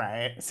to go.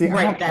 right? See, I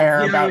Right, don't that care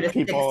 0 about to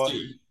people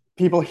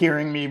 60.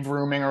 hearing me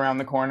vrooming around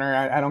the corner.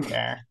 I don't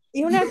care.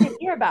 You don't have to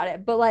hear about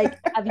it, but like,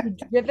 have you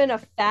driven a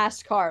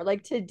fast car?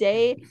 Like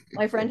today,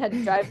 my friend had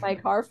to drive my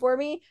car for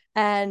me,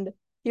 and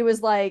he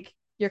was like,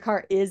 "Your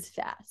car is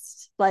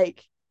fast."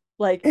 Like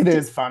It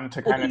is fun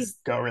to kind of he's-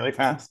 go really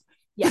fast.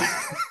 yeah.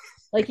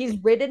 Like he's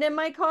ridden in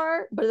my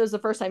car, but it was the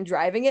first time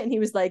driving it, and he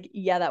was like,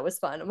 "Yeah, that was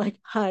fun." I'm like,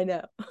 "I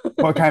know."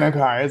 What kind of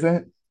car is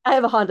it? I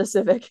have a Honda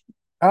Civic,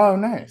 Oh,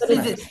 nice. but it's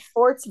Is a it-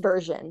 sports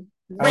version.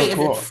 Wait,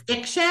 cool. is it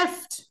stick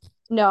shift?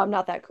 No, I'm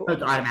not that cool. Oh,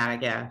 it's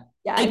automatic, yeah.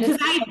 Yeah, and Because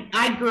it's-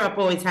 I grew up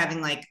always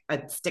having like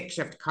a stick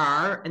shift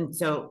car. And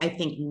so I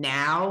think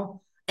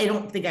now I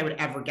don't think I would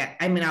ever get,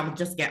 I mean, I will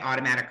just get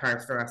automatic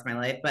cars for the rest of my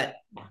life, but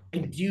I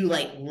do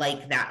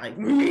like that, like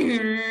yeah,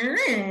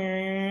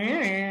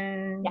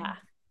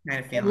 kind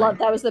of I feeling. love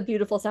that was the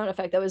beautiful sound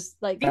effect. That was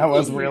like That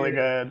was really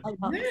good.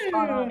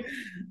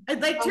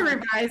 I'd like to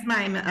revise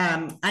my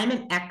I'm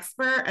an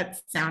expert at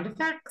sound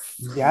effects.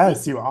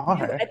 Yes, you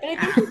are. I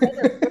think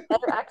you're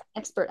better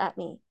expert at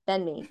me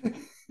than me.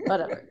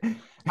 Whatever.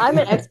 I'm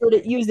an expert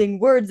at using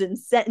words and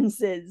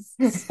sentences.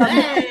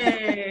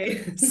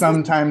 Hey!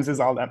 Sometimes is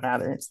all that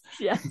matters.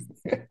 Yes.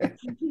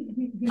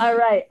 All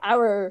right.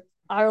 Our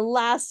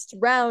last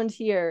round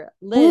here.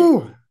 Liz,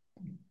 Woo.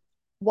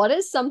 what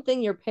is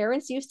something your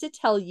parents used to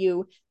tell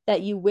you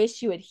that you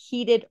wish you had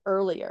heeded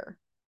earlier?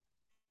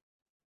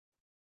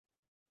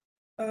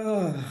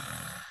 Oh,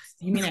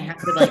 you mean I have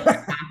to like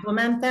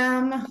compliment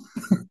them?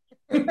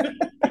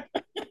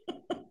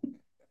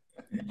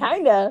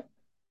 Kinda.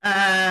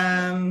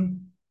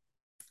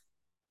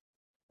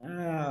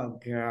 Oh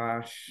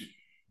gosh.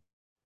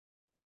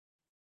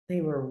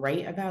 They were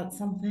right about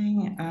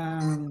something.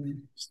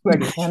 Just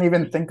like can't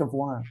even think of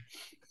one.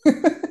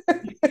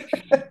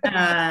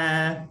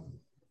 Uh,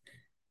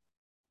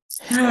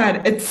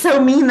 God, it's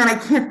so mean that I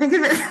can't think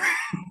of it.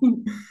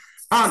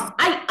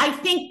 I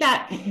think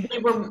that they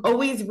were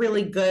always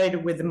really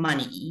good with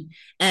money,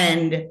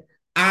 and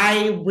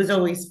I was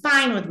always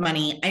fine with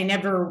money. I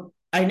never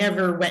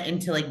went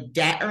into like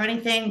debt or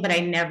anything, but I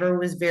never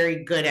was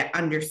very good at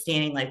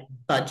understanding like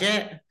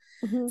budget.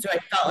 Mhm. So I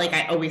felt like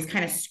I always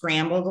kind of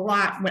scrambled a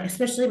lot,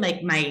 especially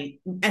like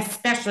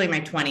especially my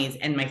 20s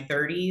and my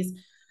 30s.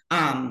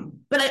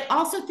 But I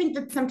also think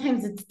that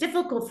sometimes it's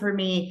difficult for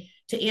me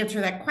to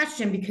answer that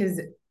question because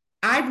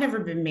I've never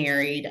been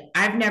married.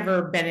 I've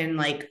never been in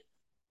like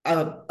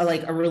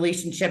a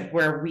relationship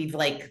where we've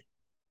like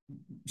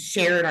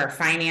shared our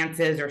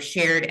finances or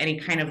shared any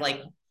kind of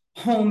like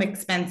home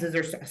expenses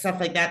or stuff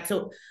like that.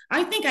 So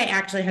I think I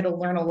actually had to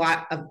learn a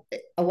lot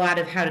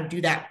of how to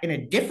do that in a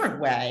different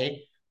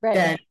way Right.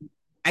 than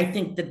I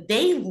think that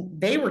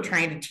they were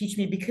trying to teach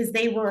me because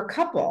they were a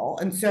couple.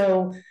 And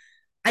so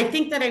I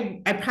think that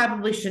I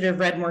probably should have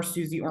read more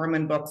Susie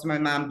Orman books. My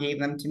mom gave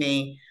them to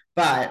me,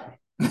 but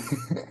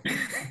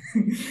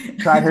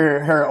Try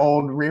her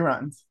old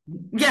reruns.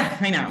 yeah,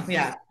 I know.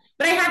 Yeah.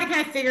 But I had to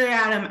kind of figure it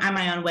out on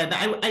my own way.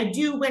 But I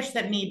do wish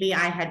that maybe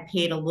I had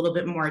paid a little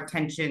bit more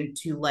attention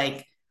to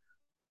like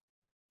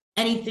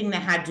anything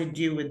that had to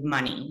do with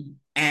money.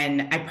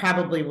 And I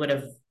probably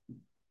would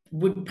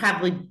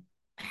probably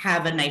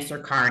have a nicer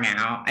car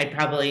now. I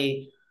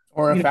probably,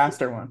 Or a you know,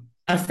 faster one.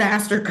 a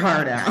faster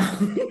car now.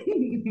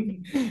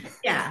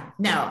 Yeah,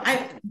 no,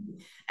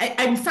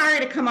 I'm sorry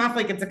to come off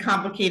like it's a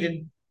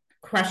complicated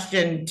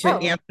question to Oh,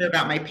 answer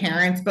about my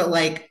parents, but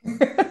like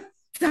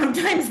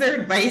sometimes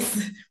their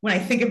advice, when I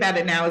think about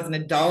it now as an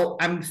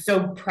adult, I'm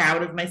so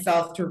proud of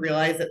myself to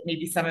realize that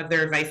maybe some of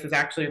their advice was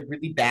actually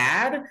really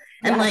bad and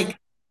yes. like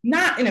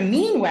not in a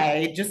mean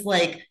way, just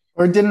like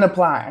Or didn't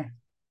apply.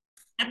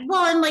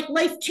 well, and like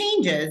life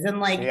changes and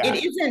like it Yeah.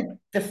 isn't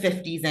the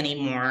 50s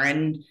anymore.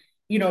 And,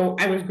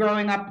 I was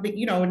growing up,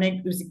 when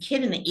I was a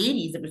kid in the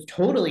 80s, it was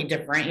totally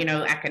different.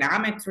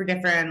 Economics were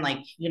different. Like,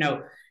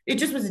 it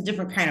just was a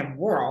different kind of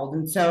world.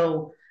 And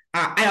so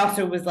I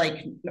also was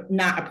like,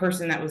 not a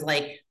person that was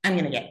like, I'm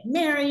going to get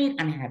married.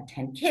 I'm going to have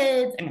 10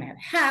 kids. I'm going to have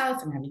a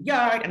house. I'm going to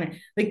have a yard.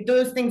 Like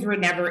those things were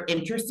never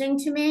interesting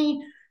to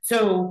me.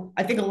 So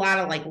I think a lot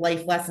of like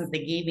life lessons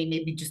they gave me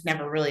maybe just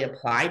never really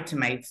applied to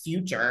my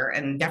future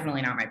and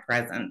definitely not my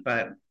present,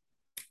 but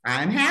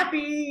I'm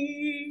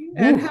happy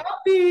and Ooh.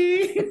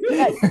 healthy.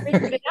 Yeah, you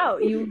figured it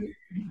out. You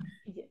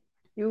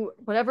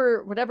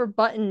whatever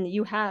button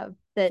you have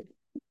that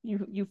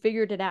you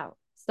figured it out.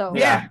 So,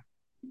 Yeah.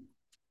 Yeah.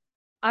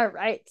 all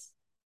right.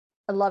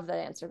 I love that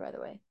answer, by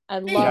the way. I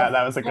Yeah, love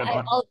that was a good I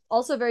one.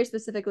 also very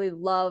specifically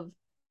love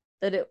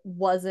that it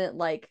wasn't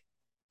like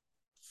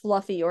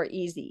fluffy or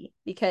easy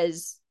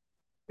because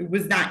It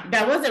was not,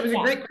 it was a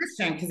yeah. great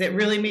question because it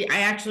really made, I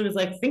actually was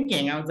like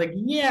thinking, I was like,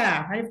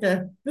 yeah,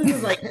 this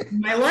is like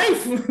my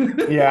life.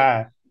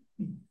 Yeah,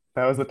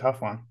 that was a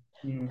tough one.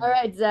 All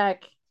right,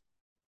 Zach.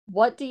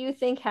 What do you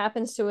think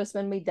happens to us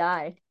when we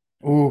die?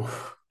 Ooh,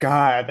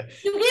 God.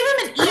 You gave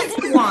him an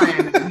easy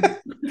one.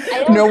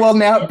 I No, don't well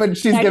now, but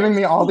she's I giving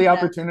me all the that.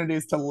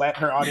 opportunities to let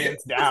her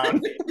audience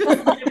down.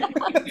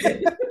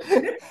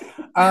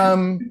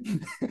 um,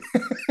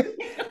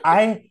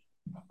 I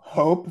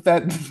hope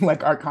that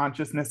like our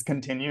consciousness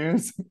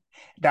continues.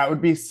 That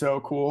would be so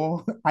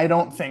cool. I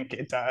don't think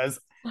it does.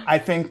 I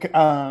think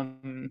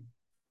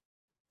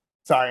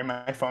sorry,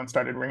 my phone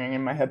started ringing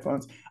in my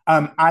headphones.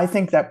 I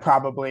think that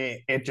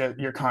probably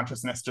your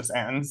consciousness just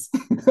ends,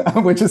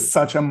 which is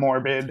such a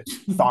morbid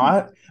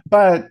thought.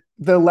 But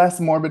the less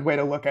morbid way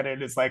to look at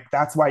it is like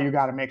that's why you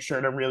got to make sure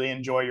to really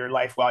enjoy your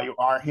life while you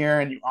are here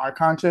and you are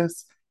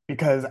conscious,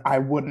 because I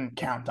wouldn't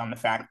count on the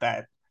fact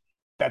that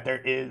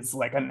there is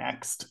like a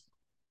next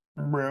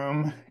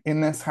room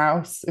in this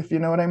house, if you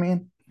know what I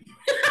mean.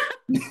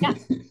 Yeah,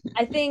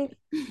 I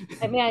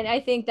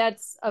think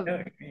that's a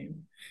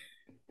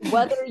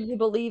whether you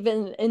believe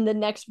in the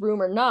next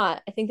room or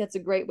not, I think that's a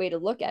great way to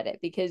look at it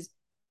because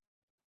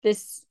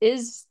this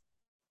is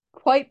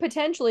quite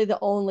potentially the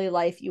only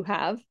life you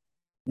have.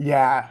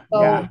 Yeah,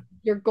 So yeah,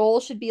 your goal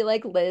should be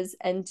like Liz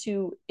and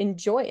to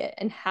enjoy it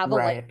and have a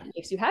life right. that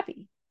makes you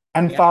happy.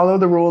 And Yeah. follow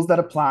the rules that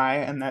apply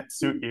and that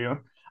suit you.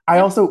 I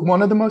Yeah. also,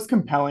 one of the most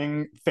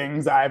compelling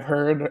things I've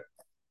heard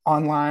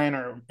online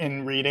or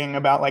in reading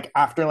about like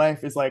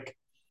afterlife is like,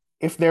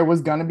 if there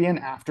was going to be an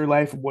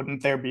afterlife,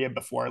 wouldn't there be a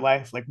before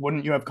life? Like,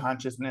 wouldn't you have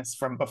consciousness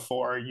from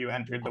before you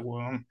entered the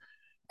womb?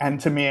 And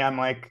to me, I'm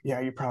like, yeah,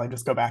 you probably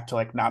just go back to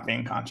like not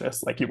being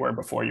conscious like you were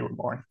before you were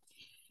born.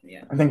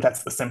 Yeah. I think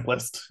that's the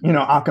simplest,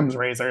 Occam's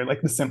razor,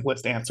 like the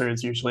simplest answer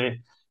is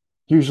usually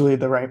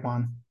the right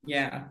one.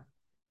 Yeah.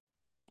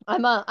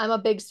 I'm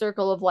a big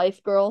circle of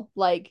life girl.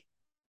 Like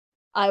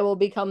I will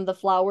become the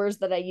flowers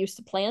that I used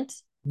to plant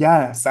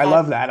Yes, I That's,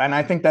 love that. And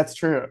I think that's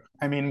true.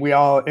 I mean,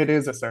 it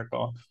is a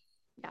circle.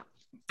 yeah.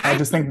 I I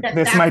just think think that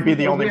this that's might be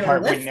the more only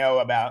part we realistic. know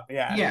about.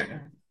 Yeah. Yeah.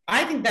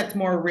 I think that's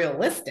more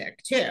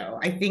realistic too.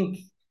 I think,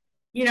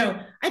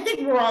 I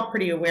think we're all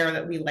pretty aware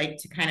that we like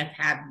to kind of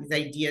have these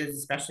ideas,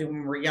 especially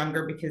when we're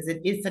younger, because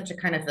it is such a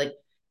kind of like,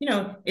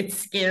 it's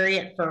scary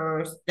at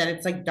first, then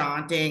it's like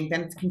daunting,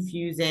 then it's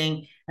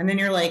confusing. And then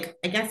you're like,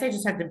 I guess I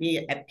just have to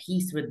be at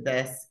peace with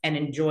this and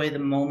enjoy the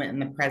moment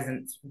and the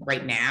presence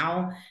right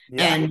now.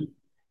 Yeah.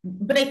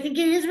 But I think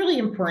it is really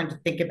important to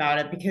think about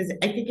it because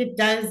I think it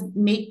does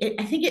make it,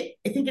 I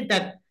think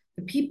that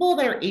the people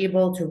that are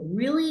able to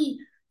really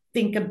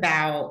think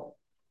about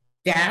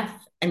death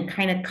and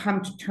kind of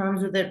come to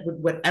terms with it with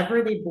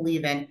whatever they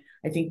believe in,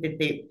 I think that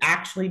they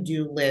actually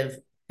do live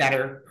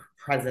better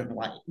present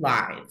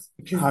lives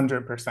because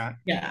 100%.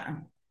 yeah.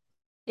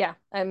 Yeah,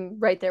 I'm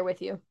right there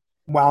with you.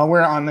 While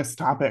we're on this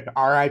topic,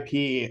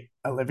 RIP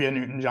Olivia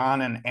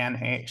Newton-John and Anne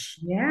Heche.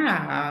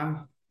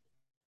 Yeah.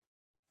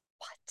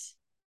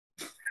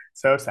 What?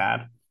 So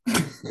sad.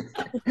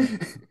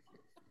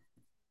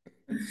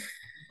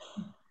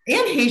 Anne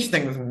Heche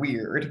thing was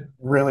weird.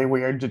 Really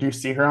weird. Did you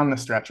see her on the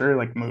stretcher,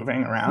 like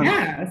moving around?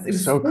 Yes, it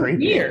was So so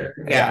creepy.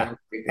 weird. Yeah.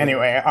 Yeah.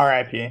 Anyway,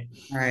 RIP.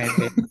 All right.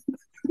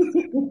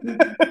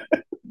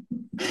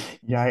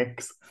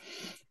 Yikes.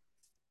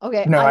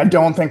 Okay, No, I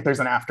don't think there's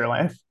an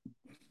afterlife.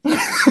 I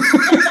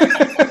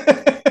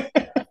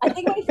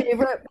think my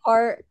favorite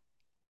part,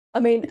 I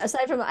mean,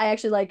 aside from I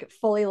actually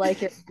fully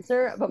like your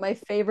answer, but my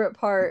favorite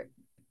part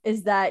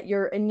is that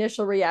your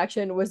initial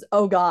reaction was,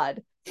 "Oh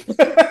God."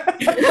 Like,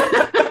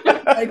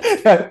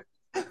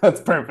 That's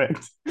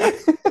perfect.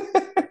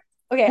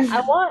 okay,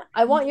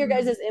 I want your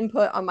guys'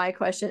 input on my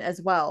question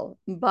as well.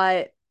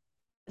 But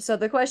so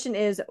the question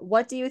is,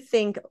 what do you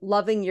think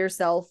loving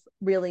yourself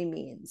really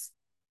means?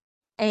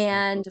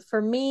 And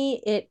for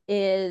me, it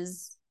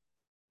is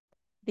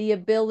the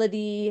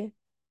ability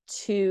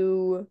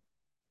to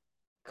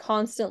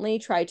constantly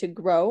try to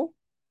grow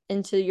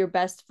into your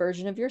best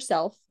version of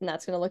yourself, and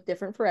that's going to look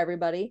different for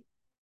everybody.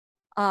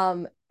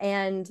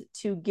 And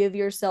to give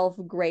yourself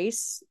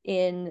grace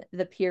in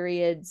the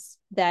periods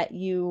that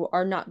you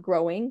are not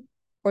growing,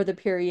 or the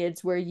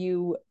periods where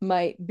you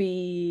might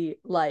be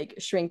like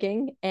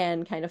shrinking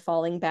and kind of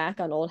falling back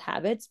on old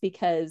habits,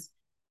 because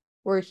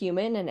we're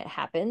human and it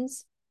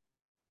happens.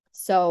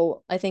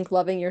 So I think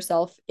loving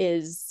yourself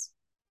is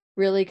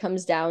really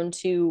comes down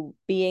to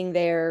being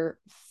there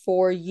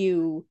for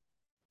you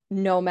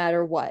no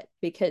matter what,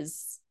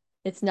 because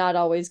it's not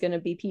always going to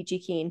be peachy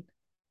keen.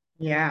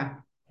 Yeah,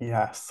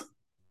 Yes,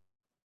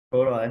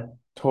 totally.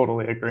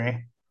 totally agree.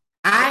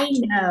 I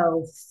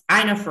know,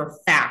 I know for a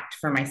fact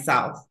for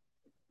myself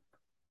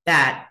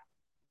that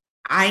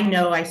I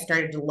know I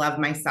started to love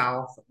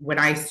myself when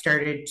I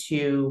stopped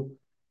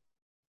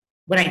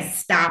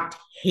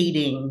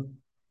hating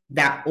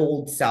that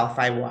old self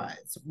I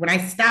was. When I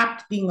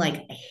stopped being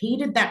like, I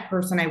hated that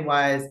person I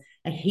was,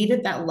 I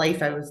hated that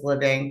life I was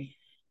living.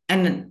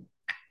 And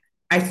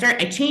I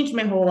changed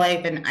my whole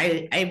life and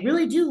I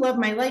really do love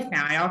my life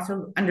now. I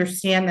also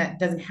understand that it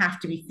doesn't have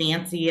to be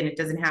fancy and it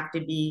doesn't have to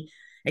be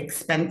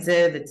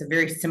expensive. It's a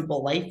very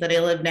simple life that I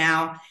live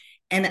now.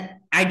 And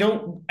I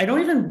don't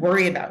even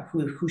worry about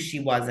who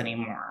she was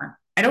anymore.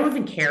 I don't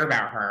even care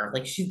about her.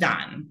 Like she's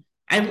done.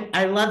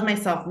 I love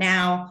myself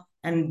now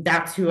and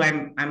that's who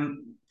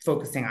I'm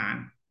focusing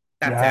on.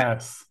 That's it.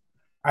 Yes.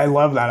 I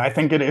love that. I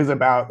think it is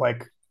about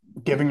like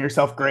giving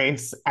yourself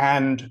grace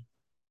and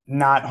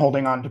not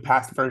holding on to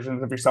past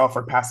versions of yourself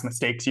or past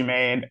mistakes you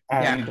made.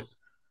 Yeah. And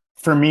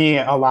for me,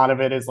 a lot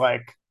of it is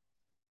like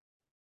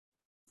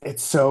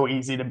it's so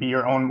easy to be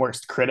your own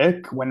worst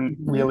critic when Mhm.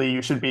 really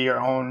you should be your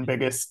own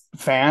biggest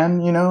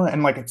fan, you know?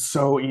 And like it's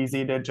so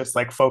easy to just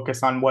like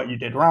focus on what you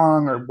did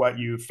wrong or what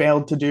you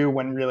failed to do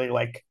when really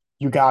like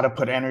you got to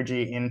put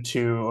energy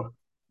into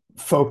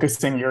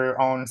focusing your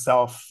own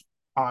self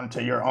onto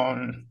your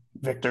own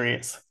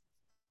victories.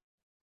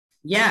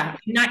 Yeah,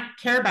 not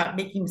care about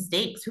making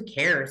mistakes. Who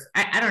cares?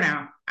 I don't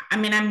know. I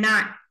mean, I'm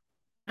not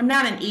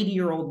an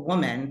 80-year-old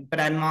woman, but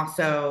I'm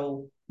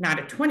also not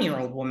a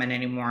 20-year-old woman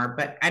anymore.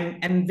 But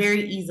I'm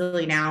very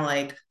easily now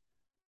like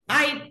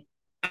I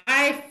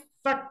I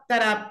fucked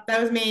that up.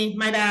 That was me.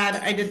 My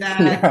bad. I did that.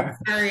 Yeah.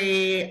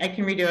 Sorry. I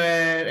can redo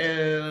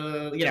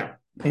it.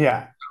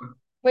 Yeah.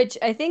 Which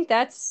I think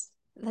that's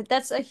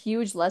a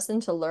huge lesson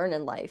to learn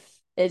in life,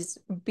 is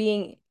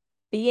being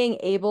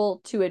able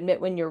to admit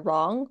when you're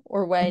wrong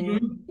or when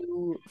Mhm.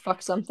 you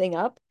fuck something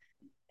up,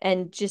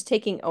 and just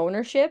taking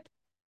ownership,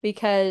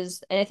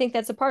 because and I think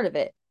that's a part of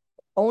it.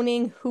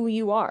 Owning who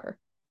you are,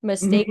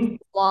 mistakes, Mhm.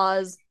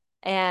 flaws,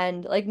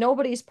 and like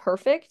nobody's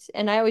perfect.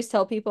 And I always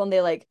tell people and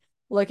they like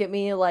look at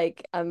me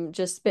like I'm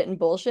just spitting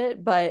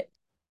bullshit, but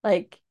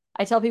like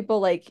I tell people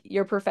like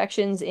your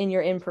perfection's in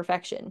your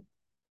imperfection.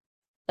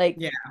 Like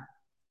Yeah.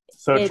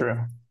 So it, true.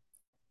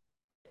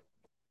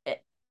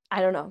 it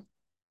I don't know.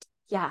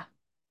 Yeah.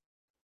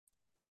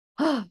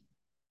 Anyway,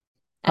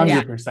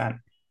 Yeah. 100%.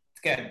 It's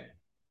good.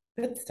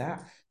 Good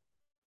stuff.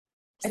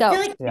 I So feel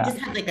like we Yeah. just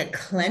had like a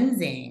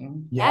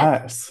cleansing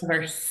Yes. of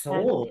our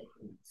soul.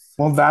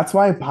 Well, that's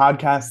why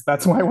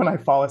when I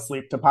fall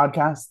asleep to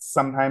podcasts,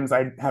 sometimes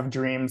I have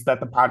dreams that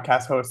the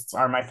podcast hosts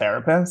are my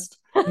therapist.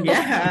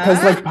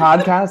 Because like Yeah.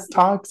 podcast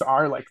talks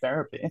are like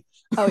therapy.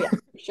 oh yeah,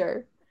 for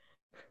sure.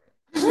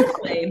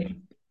 Totally.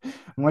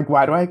 I'm like,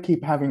 why do I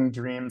keep having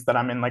dreams that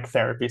I'm in like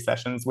therapy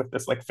sessions with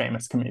this like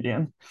famous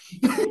comedian?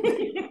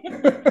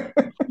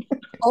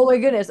 Oh my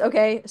goodness.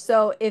 Okay.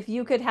 So if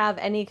you could have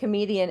any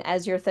comedian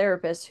as your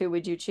therapist, who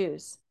would you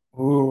choose?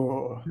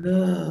 Ooh.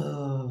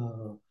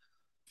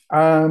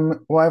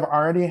 Oh. Well, I've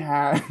already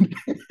had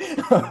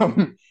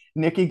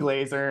Nikki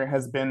Glazer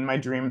has been my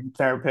dream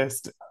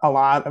therapist a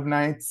lot of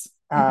nights.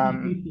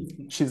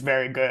 She's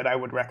very good. I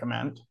would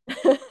recommend.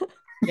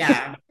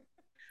 Yeah.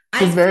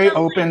 She's I very feel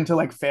open to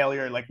like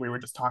failure, like we were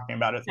just talking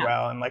about as Yeah.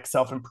 well, and like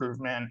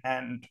self-improvement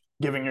and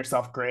giving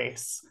yourself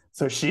grace.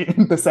 So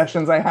the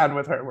sessions I had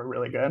with her were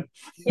really good.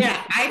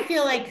 yeah, I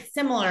feel like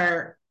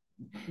similar,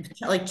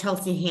 like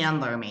Chelsea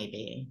Handler,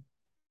 maybe.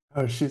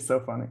 Oh, she's so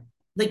funny.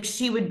 Like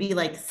she would be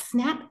like,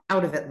 snap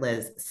out of it,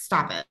 Liz.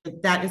 Stop it.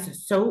 Like, that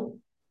is so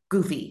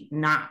goofy.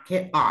 Knock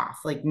it off.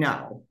 Like,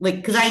 no. Like,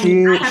 because I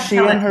have She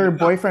and her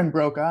boyfriend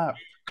broke up.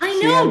 I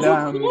She know, and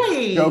Joe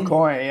Joe Coy.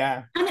 Coy,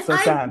 yeah. And So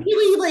I sad.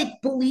 really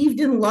like believed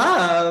in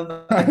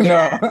love I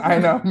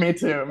again. know, me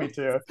too, me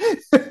too.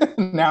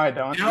 Now I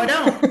don't. Now I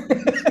don't.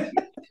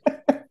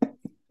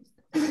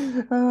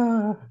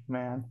 Oh,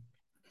 man.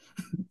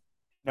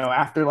 No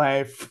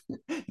afterlife,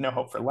 no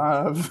hope for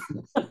love.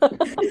 But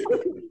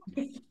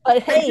I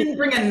hey, didn't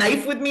bring a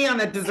knife with me on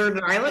a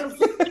deserted island.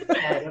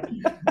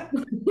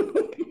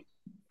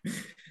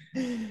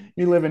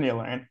 You live and you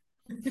learn.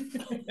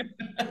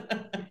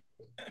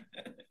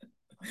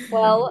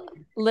 well,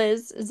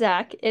 Liz,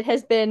 Zach, it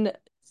has been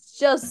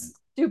just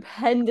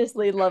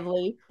stupendously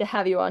lovely to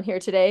have you on here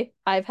today.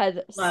 I've had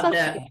Loved such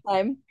a it. good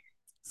time.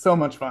 So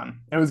much fun.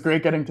 It was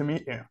great getting to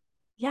meet you.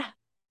 Yeah.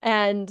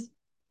 And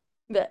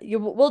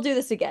we'll do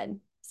this again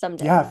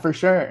someday. Yeah, for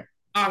sure.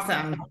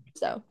 Awesome.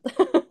 So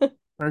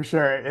For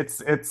sure.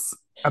 It's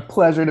a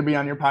pleasure to be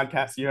on your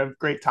podcast. You have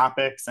great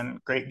topics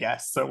and great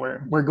guests. So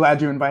we're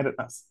glad you invited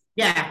us.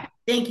 Yeah.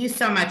 Thank you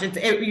so much.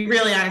 It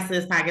really, honestly,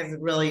 this podcast is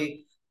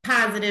really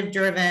positive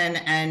driven,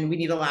 and we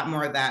need a lot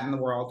more of that in the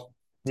world.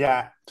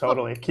 Yeah,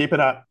 totally. Keep it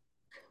up.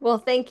 well,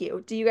 thank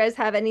you. Do you guys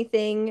have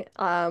anything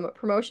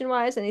promotion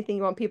wise, anything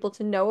you want people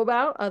to know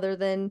about other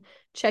than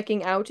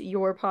checking out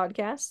your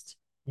podcast?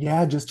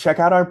 Yeah, just check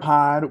out our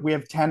pod. We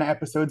have 10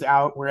 episodes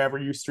out wherever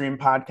you stream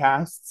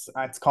podcasts.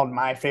 It's called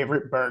My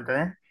Favorite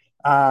Burger.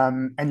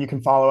 And you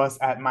can follow us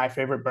at My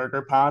Favorite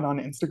Burger Pod on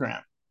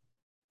Instagram.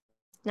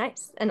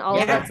 Nice. And all of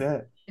Yeah. that's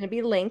That's it. going to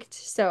be linked.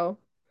 So,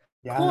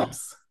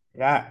 Yes.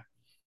 Yeah.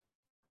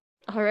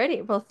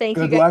 alrighty. Well, thank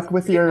you Good guys. luck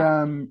with your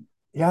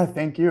yeah,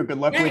 thank you. Good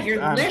luck Yeah, with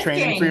you're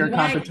training for your lifting.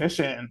 Like-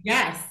 competition.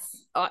 Yes.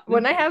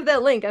 When I have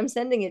that link, I'm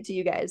sending it to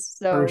you guys.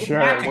 So, For sure.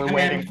 Watching. We're I'm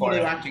waiting for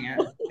totally it. watching it.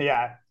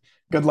 Yeah.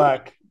 Good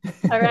luck.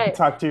 All right.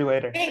 Talk to you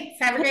later. Thanks.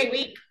 Have a great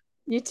week.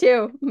 You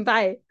too.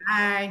 Bye.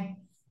 Bye.